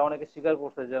হয়। তারা অনেকে স্বীকার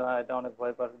করছে যে হ্যাঁ, এটা অনেক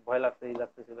ভয় লাগছে, এই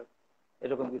লাগতেছিল,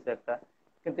 এরকম কিছু একটা।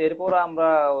 কিন্তু এরপর আমরা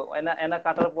এনা এনা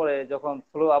কাটার পরে যখন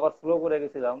আবার স্লো করে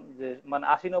গেছিলাম, যে মানে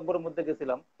 80-90-এর মধ্যে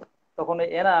গেছিলাম, তখন এই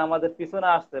এনা আমাদের পিছনে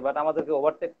আসছে, বাট আমাদেরকে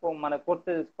ওভারটেক মানে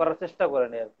করার চেষ্টা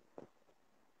করেনি আর কি।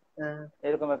 আহ,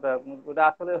 এরকম একটা, ওটা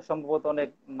আসলে সম্ভবত অনেক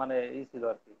মানে ছিল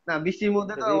আর কি, না, বৃষ্টির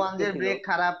মধ্যে তো রিস্কি ওয়ানজের ছিল। ব্রেক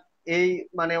খারাপ। এই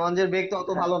মানে ওয়ানজের ব্রেক তো অত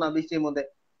হ্যাঁ, ভালো না বৃষ্টির মধ্যে,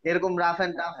 এরকম রাফ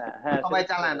এন্ড টাফ হ্যাঁ, হ্যাঁ, সবাই সেটা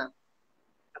ঠিক চালায় আছে, না।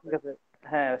 ঠিক আছে।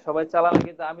 হ্যাঁ, সবাই চালানো,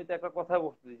 কিন্তু আমি তো একটা কথা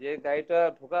বলছি যে গাড়িটা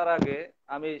ঢোকার আগে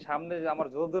আমি সামনে যে আমার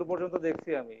যতদূর পর্যন্ত দেখছি,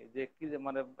 আমি যে কি যে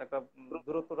মানে একটা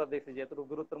দূরত্বটা দেখছি যে এতটুকু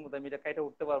দূরত্বের মধ্যে আমি এটা কাইটা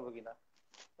উঠতে পারবো কিনা,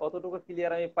 অতটুকু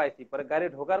ক্লিয়ার আমি পাইছি। পরে গাড়ি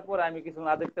ঢোকার পরে আমি কিছু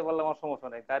না দেখতে পারলাম, আমার সমস্যা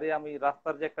নেই। গাড়ি আমি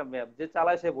রাস্তার যে একটা ম্যাপ, যে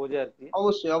চালায় সে বোঝে আর কি।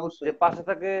 অবশ্যই, যে অবশ্যই, পাশে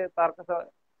থাকে তার কাছে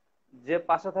যে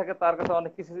পাশে থাকে তার কাছে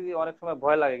অনেক কিছু অনেক সময়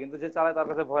ভয় লাগে, কিন্তু যে চালায় তার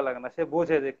কাছে ভয় লাগে না, সে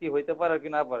বোঝে যে কি হইতে পারে আর কি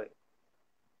না পারে।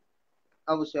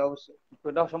 অবশ্যই, অবশ্যই।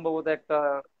 ওটাও সম্ভবত একটা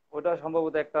ওটা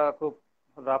সম্ভবত একটা খুব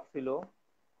রাফ ছিল।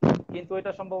 কিন্তু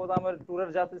এটা সম্ভবত আমার ট্যুরের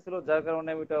যাত্রী ছিল, যার কারণে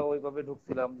আমি এটা ওইভাবে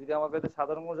ঢুকছিলাম। যদি আমার কাছে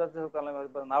সাধারণ কোনো যাত্রী হতো তাহলে আমি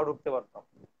হয়তো নাও ঢুকতে পারতাম,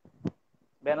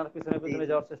 ব্যানার পিছনে জি, পিছনে জি।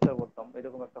 যাওয়ার চেষ্টা করতাম,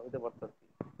 এরকম একটা হতে পারতো আর কি।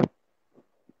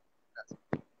 আচ্ছা।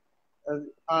 আহ,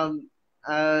 আম,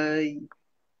 আহ,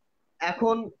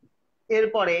 এখন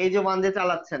এরপরে এই যে ওয়ানজে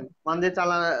চালাচ্ছেন, ওয়ানজে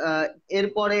চালা আহ,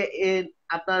 এরপরে এর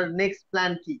আপনার নেক্সট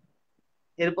প্ল্যান কি?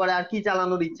 এরপরে আর কি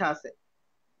চালানোর ইচ্ছা আছে?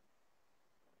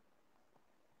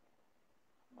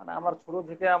 মানে আমার ছোট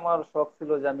থেকে আমার শখ ছিল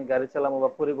যে আমি গাড়ি চালাবো বা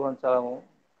পরিবহন চালাবো।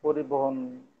 পরিবহন,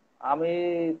 আমি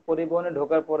পরিবহনে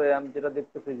ঢোকার পরে আমি যেটা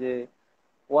দেখতেছি যে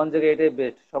ওয়ান জায়গায় এটাই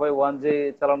বেস্ট, সবাই ওয়ান জে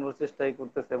চালানোর চেষ্টাই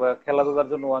করতেছে, বা খেলাধুলার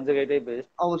জন্য ওয়ান জায়গায় এটাই বেস্ট।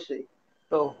 অবশ্যই।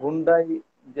 তো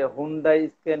হুন্ডাই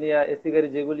স্ক্যানিয়া এসি গাড়ি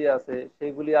যেগুলি আছে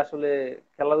সেগুলি আসলে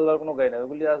খেলাধুলার কোনো গাড়ি না,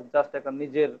 ওগুলি জাস্ট একটা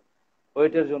নিজের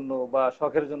ওয়েটের জন্য বা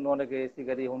শখের জন্য অনেকে এসি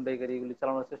গাড়ি হুন্ডাই গাড়ি এগুলি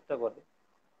চালানোর চেষ্টা করে।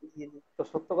 জি, জি। তো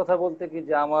সত্য কথা বলতে কি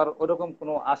যে আমার ওরকম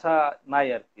কোনো আশা নাই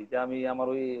আর কি, যে আমি আমার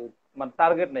ওই মানে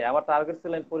টার্গেট নেই। আমার টার্গেট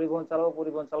ছিল আমি পরিবহন চালাবো,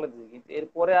 পরিবহন চালাতে দিই, কিন্তু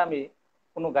এরপরে আমি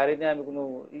কোনো গাড়ি নিয়ে আমি কোনো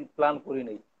প্ল্যান করি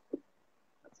নাই।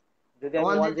 যদি আমি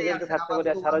ওয়ান ওয়ান জেতেই জায়গাতে আছেন থাকতে পারি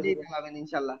আপাতত, আর ওয়ান সারা জেই জীবন। চালাবেন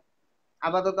ইনশাল্লাহ।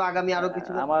 আপাতত আগামী আরো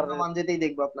কিছুদিন আমার, আমরা ওয়ান জেতেই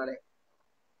দেখবো আপনারে।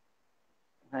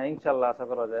 হ্যাঁ, ইনশাল্লাহ আশা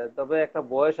করা যায়। তবে একটা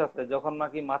বয়স আছে, যখন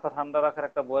নাকি মাথা ঠান্ডা রাখার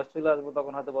একটা বয়স চলে আসবে,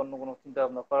 তখন হয়তো অন্য কোনো চিন্তা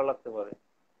ভাবনা করা লাগতে পারে।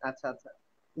 আচ্ছা, আচ্ছা।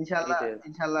 ইনশাল্লাহ, এইটাই।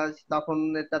 ইনশাল্লাহ। তখন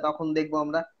এটা তখন দেখবো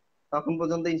আমরা। তখন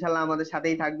পর্যন্ত ইনশাল্লাহ আমাদের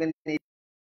সাথেই থাকবেন।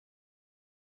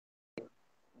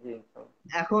 জি, ইনশাল্লাহ।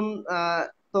 এখন আহ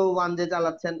তো ওয়ান যে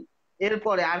চালাচ্ছেন,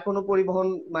 এরপরে আর কোনো পরিবহন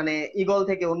মানে ইগল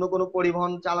থেকে অন্য কোনো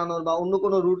পরিবহন চালানোর বা অন্য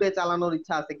কোনো রুটে চালানোর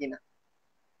ইচ্ছা আছে কিনা?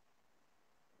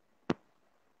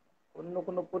 অন্য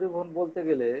কোনো পরিবহন বলতে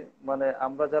গেলে, মানে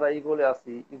আমরা যারা ইগলে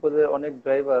আছি, ইগলের অনেক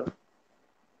ড্রাইভার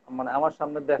মানে আমার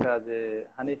সামনে দেখা যে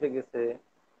হানিফে গেছে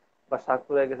বা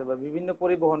সাতপুরায় গেছে বা বিভিন্ন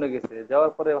পরিবহনে গেছে,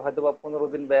 যাওয়ার পরে হয়তো বা 15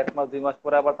 দিন বা 1 মাস 2 মাস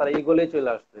পরে আবার তারা ইগলেই চলে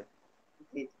আসছে।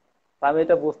 জি, তা আমি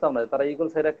এটা বুঝতাম না তারা ইগল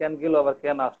সাইডে কেন গেলো আবার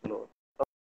কেন আসলো।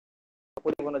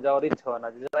 পরিবহনে যাওয়ার ইচ্ছা হয় না,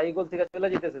 যে যারা ইগল থেকে চলে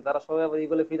যেতেছে তারা সবাই আবার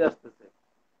ইগলে ফিরে আসতেছে।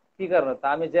 কি কারণে, তা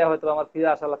আমি যা হয়তো আমার ফিরে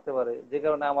আসা লাগতে পারে, যে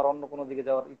কারণে আমার অন্য কোনো দিকে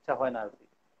যাওয়ার ইচ্ছা হয় না আর কি।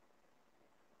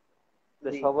 যে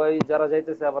জি, সবাই যারা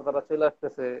যাইতেছে আবার তারা চলে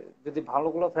আসতেছে, যদি ভালো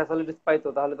কোনো ফ্যাসিলিটিস পাইতো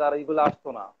তাহলে তারা এইগুলো আসতো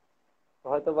না। তো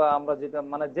হয়তো বা আমরা যেটা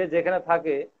মানে যে যেখানে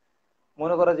থাকে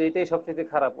মনে করে যে এটাই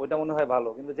সবচেয়ে খারাপ, ওইটা মনে হয় ভালো,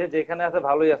 কিন্তু যে যেখানে আছে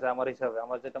ভালোই আছে আমার হিসাবে,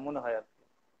 আমার যেটা মনে হয় আর কি।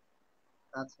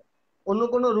 আচ্ছা। অন্য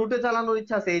কোনো রুটে চালানোর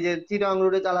ইচ্ছা আছে? এই যে চিটাগাং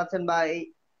রুটে চালাচ্ছেন, বা এই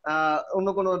অন্য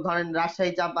কোনো ধরেন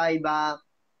রাজশাহী চাপাই বা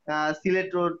সিলেট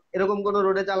রোড, এরকম কোনো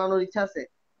রোডে চালানোর ইচ্ছা আছে?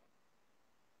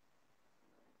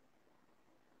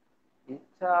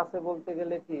 ইচ্ছা আছে বলতে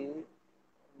গেলে কি,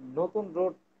 নতুন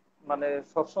রুট মানে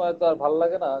সবসময় তো আর ভালো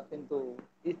লাগে না, কিন্তু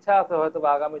ইচ্ছা আছে হয়তো বা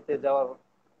আগামীতে যাওয়ার,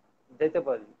 যেতে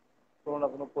পারি কোনো না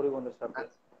কোনো পরিবহনের সাথে,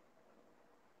 আচ্ছা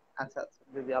আচ্ছা আচ্ছা।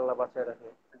 যদি আল্লাহ বাঁচায় রাখে।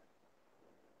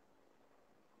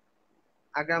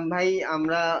 আকরাম ভাই,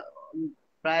 আমরা উম,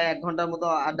 প্রায় 1 ঘন্টার মতো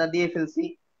আড্ডা দিয়ে ফেলছি।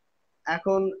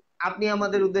 এখন আপনি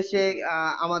আমাদের জি। উদ্দেশ্যে,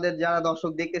 আমাদের যারা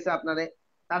দর্শক দেখতেছে আপনারে,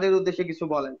 তাদের উদ্দেশ্যে কিছু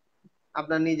বলেন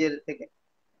আপনার নিজের থেকে।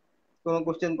 কোনো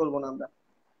কোশ্চেন করবো না আমরা।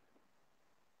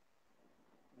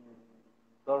 উম,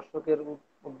 দর্শকের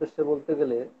উদ্দেশ্যে বলতে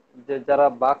গেলে, যে যারা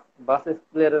বাস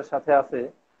প্লেয়ারের সাথে আছে,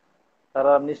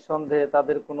 তারা নিঃসন্দেহে,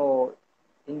 তাদের কোনো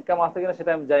ইনকাম আছে কিনা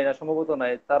সেটা আমি জানি না, সম্ভবত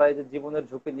নাই। তারা এই যে জীবনের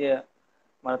ঝুঁকি নিয়ে,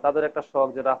 মানে তাদের একটা শখ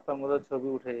যে রাস্তার মধ্যে ছবি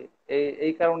উঠে, এই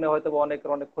এই কারণে হয়তো বা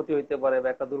অনেকের অনেক ক্ষতি হইতে পারে বা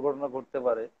একটা দুর্ঘটনা ঘটতে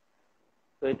পারে।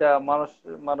 তো এটা মানুষ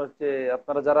মানুষ যে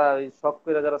আপনারা যারা এই শখ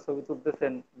করে যারা ছবি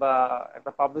তুলতেছেন বা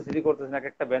একটা পাবলিসিটি করতেছেন এক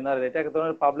একটা ব্যানারে, এটা এক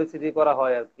ধরনের পাবলিসিটি করা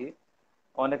হয় আর কি।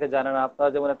 অনেকে জানে না, আপনারা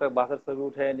যেমন একটা বাসের ছবি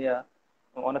উঠে নিয়ে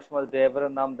অনেক সময়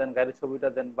ড্রাইভারের নাম দেন, গাড়ির ছবিটা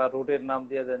দেন বা রুটের নাম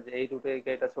দিয়ে দেন যে এই রুটে এই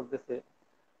গাড়িটা চলতেছে।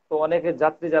 তো অনেকে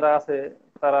যাত্রী যারা আছে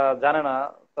তারা জানে না।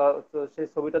 তো সেই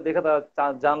ছবিটা দেখে তারা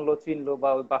জানলো, চিনলো, বা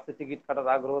ওই বাসে টিকিট কাটার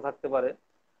আগ্রহ থাকতে পারে,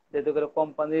 যেহেতু করে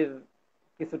কোম্পানির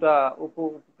কিছুটা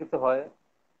উপকৃত হয়।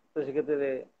 তো সেক্ষেত্রে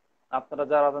আপনারা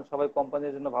যারা আছেন সবাই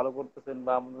কোম্পানির জন্য ভালো করতেছেন,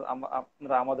 বা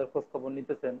আপনারা আমাদের খোঁজ খবর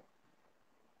নিতেছেন।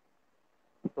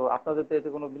 তো আপনাদের তো এতে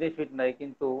কোনো বেনিফিট নাই,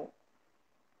 কিন্তু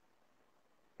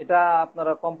এটা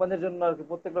আপনারা কোম্পানির জন্য আর কি,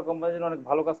 প্রত্যেকটা কোম্পানির জন্য অনেক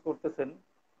ভালো কাজ করতেছেন।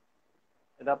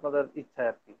 এটা আপনাদের ইচ্ছা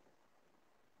আর কি।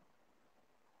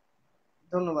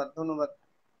 ধন্যবাদ ধন্যবাদ।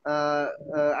 আহ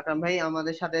আকরাম ভাই,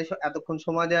 আমাদের সাথে এতক্ষণ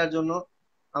সময় দেওয়ার জন্য,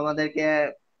 আমাদেরকে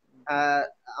আহ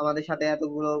আমাদের সাথে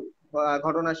এতগুলো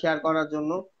ঘটনা শেয়ার করার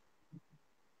জন্য।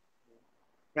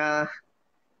 আহ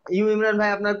ইমরান ভাই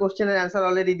আপনার কোশ্চেনের অ্যান্সার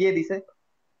অলরেডি দিয়ে দিছে।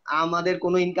 আমাদের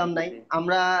কোনো ইনকাম জি নাই। জি।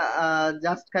 আমরা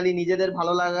জাস্ট খালি নিজেদের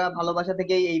ভালো লাগা ভালোবাসা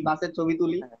থেকেই এই বাসের ছবি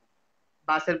তুলি। হ্যাঁ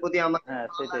বাসের প্রতি আমাদের হ্যাঁ,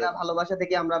 ভালো সেটাই লাগা আর কি। ভালোবাসা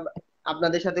থেকে আমরা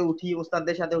আপনাদের সাথে উঠি,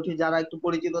 ওস্তাদদের সাথে উঠি, যারা একটু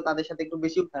পরিচিত তাদের সাথে একটু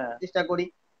বেশি উঠার হ্যাঁ চেষ্টা করি,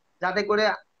 যাতে করে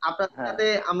আপনাদের হ্যাঁ সাথে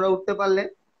আমরা উঠতে পারলে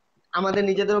আমাদের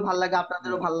নিজেদেরও ভাল লাগে,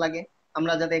 আপনাদেরও হুম, ভাল লাগে।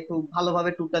 আমরা যাতে একটু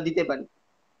ভালোভাবে ট্যুরটা দিতে পারি।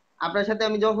 আপনার সাথে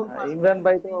আমি যখন হ্যাঁ, ফার্স্ট ইমরান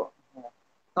ভাই তো, হ্যাঁ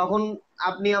তখন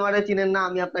আপনি আমারে চিনেন না,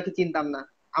 আমি আপনাকে চিনতাম না।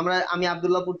 আমি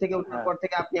আবদুল্লাহপুর থেকে ওঠার হ্যাঁ পর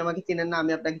থেকে আপনি আমাকে চিনেন না,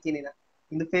 আমি আপনাকে চিনি না।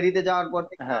 কিন্তু ফেরিতে যাওয়ার পর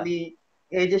থেকে হ্যাঁ আমি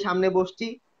এই যে সামনে বসছি,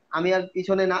 আমি আর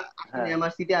পিছনে না আসি নাই, হ্যাঁ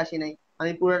আমার সিটে আসি নাই,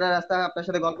 আমি পুরোটা রাস্তা আপনার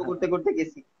সাথে গল্প হ্যাঁ, করতে করতে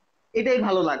গেছি। এটাই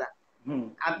ভালো লাগা। হুম,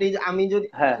 আমি যদি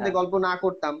আপনার হ্যাঁ সাথে হ্যাঁ গল্প না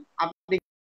করতাম, আপনি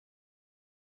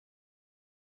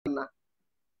না,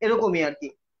 এরকমই আর কি।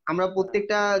 আমরা হ্যাঁ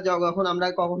প্রত্যেকটা যখন আমরা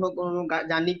কখনো কোনো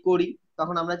জার্নি করি,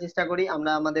 তখন আমরা চেষ্টা করি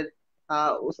আমরা আমাদের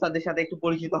ওস্তাদের সাথে একটু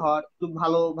পরিচিত হওয়ার, একটু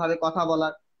ভালোভাবে কথা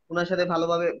বলার, ওনার সাথে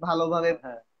ভালোভাবে ভালোভাবে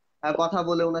হ্যাঁ কথা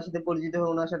বলে ওনার সাথে পরিচিত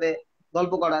হয়ে ওনার সাথে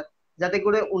গল্প করার, যাতে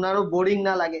করে ওনারও বোরিং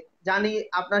না লাগে। জানি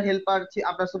আপনার হেল্পার,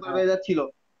 আপনার হ্যাঁ সুপারভাইজার ছিল,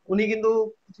 উনি কিন্তু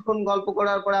কিছুক্ষণ গল্প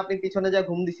করার পরে আপনি পিছনে যা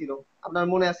ঘুম দিছিল, আপনার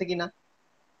মনে আছে কিনা?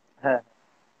 হ্যাঁ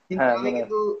কিন্তু হ্যাঁ, আমি মনে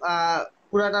কিন্তু আছে।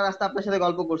 পুরাটা রাস্তা আপনার সাথে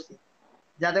গল্প করছি,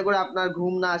 যাতে করে আপনার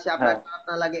ঘুম না আসে, আপনার হ্যাঁ খারাপ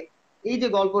না লাগে। এই যে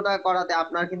গল্পটা করাতে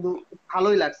আপনার কিন্তু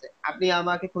ভালোই লাগছে। আপনি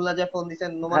আমাকে খুলনা যায় ফোন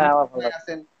দিচ্ছেন, নোমান হ্যাঁ, ভাই আমার ভালো কোথায় লাগছে।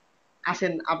 আছেন,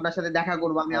 আসেন আপনার সাথে দেখা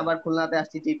করবো, আমি হ্যাঁ আবার খুলনাতে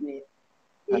আসছি ট্রিপ নিয়ে।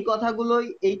 এই হ্যাঁ কথাগুলোই,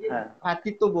 এই যে হ্যাঁ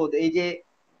ভ্রাতৃত্ববোধ, এই যে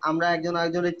আমরা একজন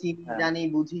আরেকজনের চিনি হ্যাঁ জানি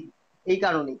বুঝি, এই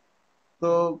কারণেই তো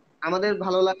আমাদের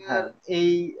ভালো লাগার হ্যাঁ এই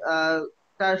আহ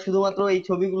তার শুধুমাত্র এই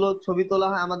ছবি তোলা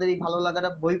হয় আমাদের এই ভালো লাগাটা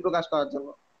বহিঃপ্রকাশ করার জন্য।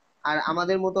 আর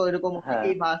আমাদের মতো এরকম হ্যাঁ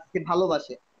অনেকেই বাসকে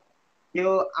ভালোবাসে। কেউ,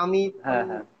 আমি হ্যাঁ যেমন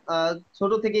হ্যাঁ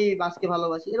ছোট থেকেই বাসকে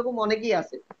ভালোবাসি, এরকম অনেকেই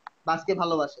আছে বাসকে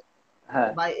ভালোবাসে।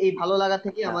 হ্যাঁ বা এই ভালো লাগা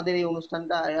থেকে হ্যাঁ আমাদের এই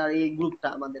অনুষ্ঠানটা আর এই গ্রুপটা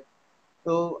আমাদের।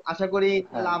 তো আশা করি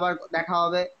হ্যাঁ, ইনশাল্লাহ আবার দেখা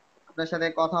হবে, আপনার সাথে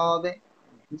কথা হবে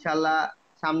ইনশাল্লাহ।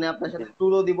 সামনে আপনার জি সাথে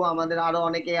ট্যুরও দিব, আমাদের আরো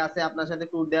অনেকেই আছে আপনার সাথে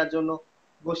ট্যুর দেওয়ার জন্য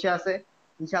বসে আছে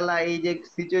ইনশাল্লাহ। এই যে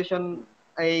সিচুয়েশন,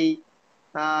 এই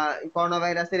করোনা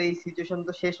ভাইরাসের এই সিচুয়েশন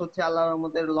তো শেষ হচ্ছে, আল্লাহর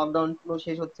রহমতের লকডাউন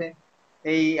শেষ হচ্ছে।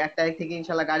 এই 1 তারিখ থেকে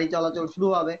ইনশাল্লাহ গাড়ি চলাচল শুরু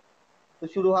হবে। তো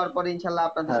শুরু হওয়ার পরে ইনশাল্লাহ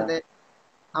আপনাদের হ্যাঁ সাথে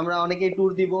আমরা অনেকেই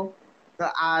ট্যুর দিব। তো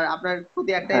আর আপনার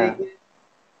প্রতি একটাই হ্যাঁ রিকোয়েস্ট,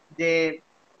 যে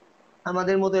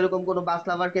আমাদের মতো এরকম কোনো বাস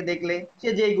লাভারকে দেখলে, সে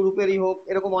যেই গ্রুপেরই হোক,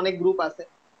 এরকম অনেক গ্রুপ আছে,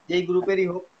 যেই গ্রুপেরই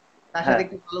হোক, তার সাথে হ্যাঁ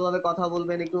একটু ভালোভাবে কথা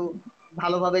বলবেন, একটু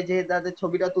ভালোভাবে যে যাতে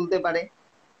ছবিটা তুলতে পারে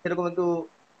সেরকম একটু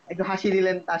একটু হাসি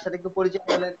দিলেন, তার সাথে একটু পরিচয়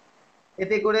হলেন,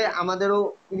 এতে করে আমাদেরও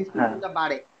হ্যাঁ। ইন্সপিরেশনটা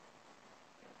বাড়ে।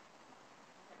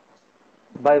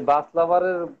 ভাই, বাস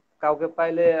লাভারের কাউকে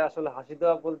পাইলে আসলে হাসি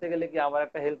দেওয়া বলতে গেলে কি, আমার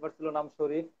একটা হেল্পার ছিল নাম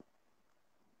শরীফ।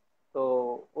 তো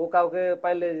ও কাউকে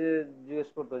পাইলে যে জিজ্ঞেস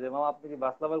করতো যে মামা আপনি কি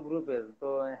বাস লাভার গ্রুপের, তো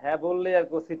হ্যাঁ বললেই আর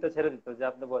কি ও সিটটা ছেড়ে দিত যে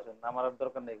আপনি বসেন, আমার আর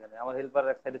দরকার নেই এখানে। আমার হেল্পার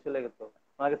এক সাইডে চলে যেত,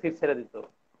 আমাকে সিট ছেড়ে দিত।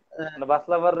 আহ, মানে বাস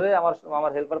লাভার রে আমার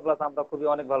আমার হেল্পার প্লাস আমরা খুবই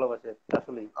অনেক ভালোবাসি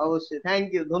আসলেই। অবশ্যই, থ্যাংক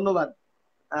ইউ, ধন্যবাদ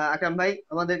আকরাম ভাই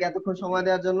আমাদেরকে এতক্ষণ জি, সময়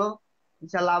দেওয়ার জন্য।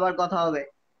 ইনশাল্লাহ আবার কথা হবে।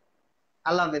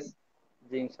 আল্লাহ হাফেজ।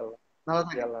 জি ইনশাল্লাহ। ভালো জি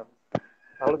থাকেন। আল্লাহ হাফেজ।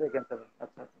 ভালো থাকেন স্যার।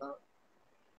 আচ্ছা।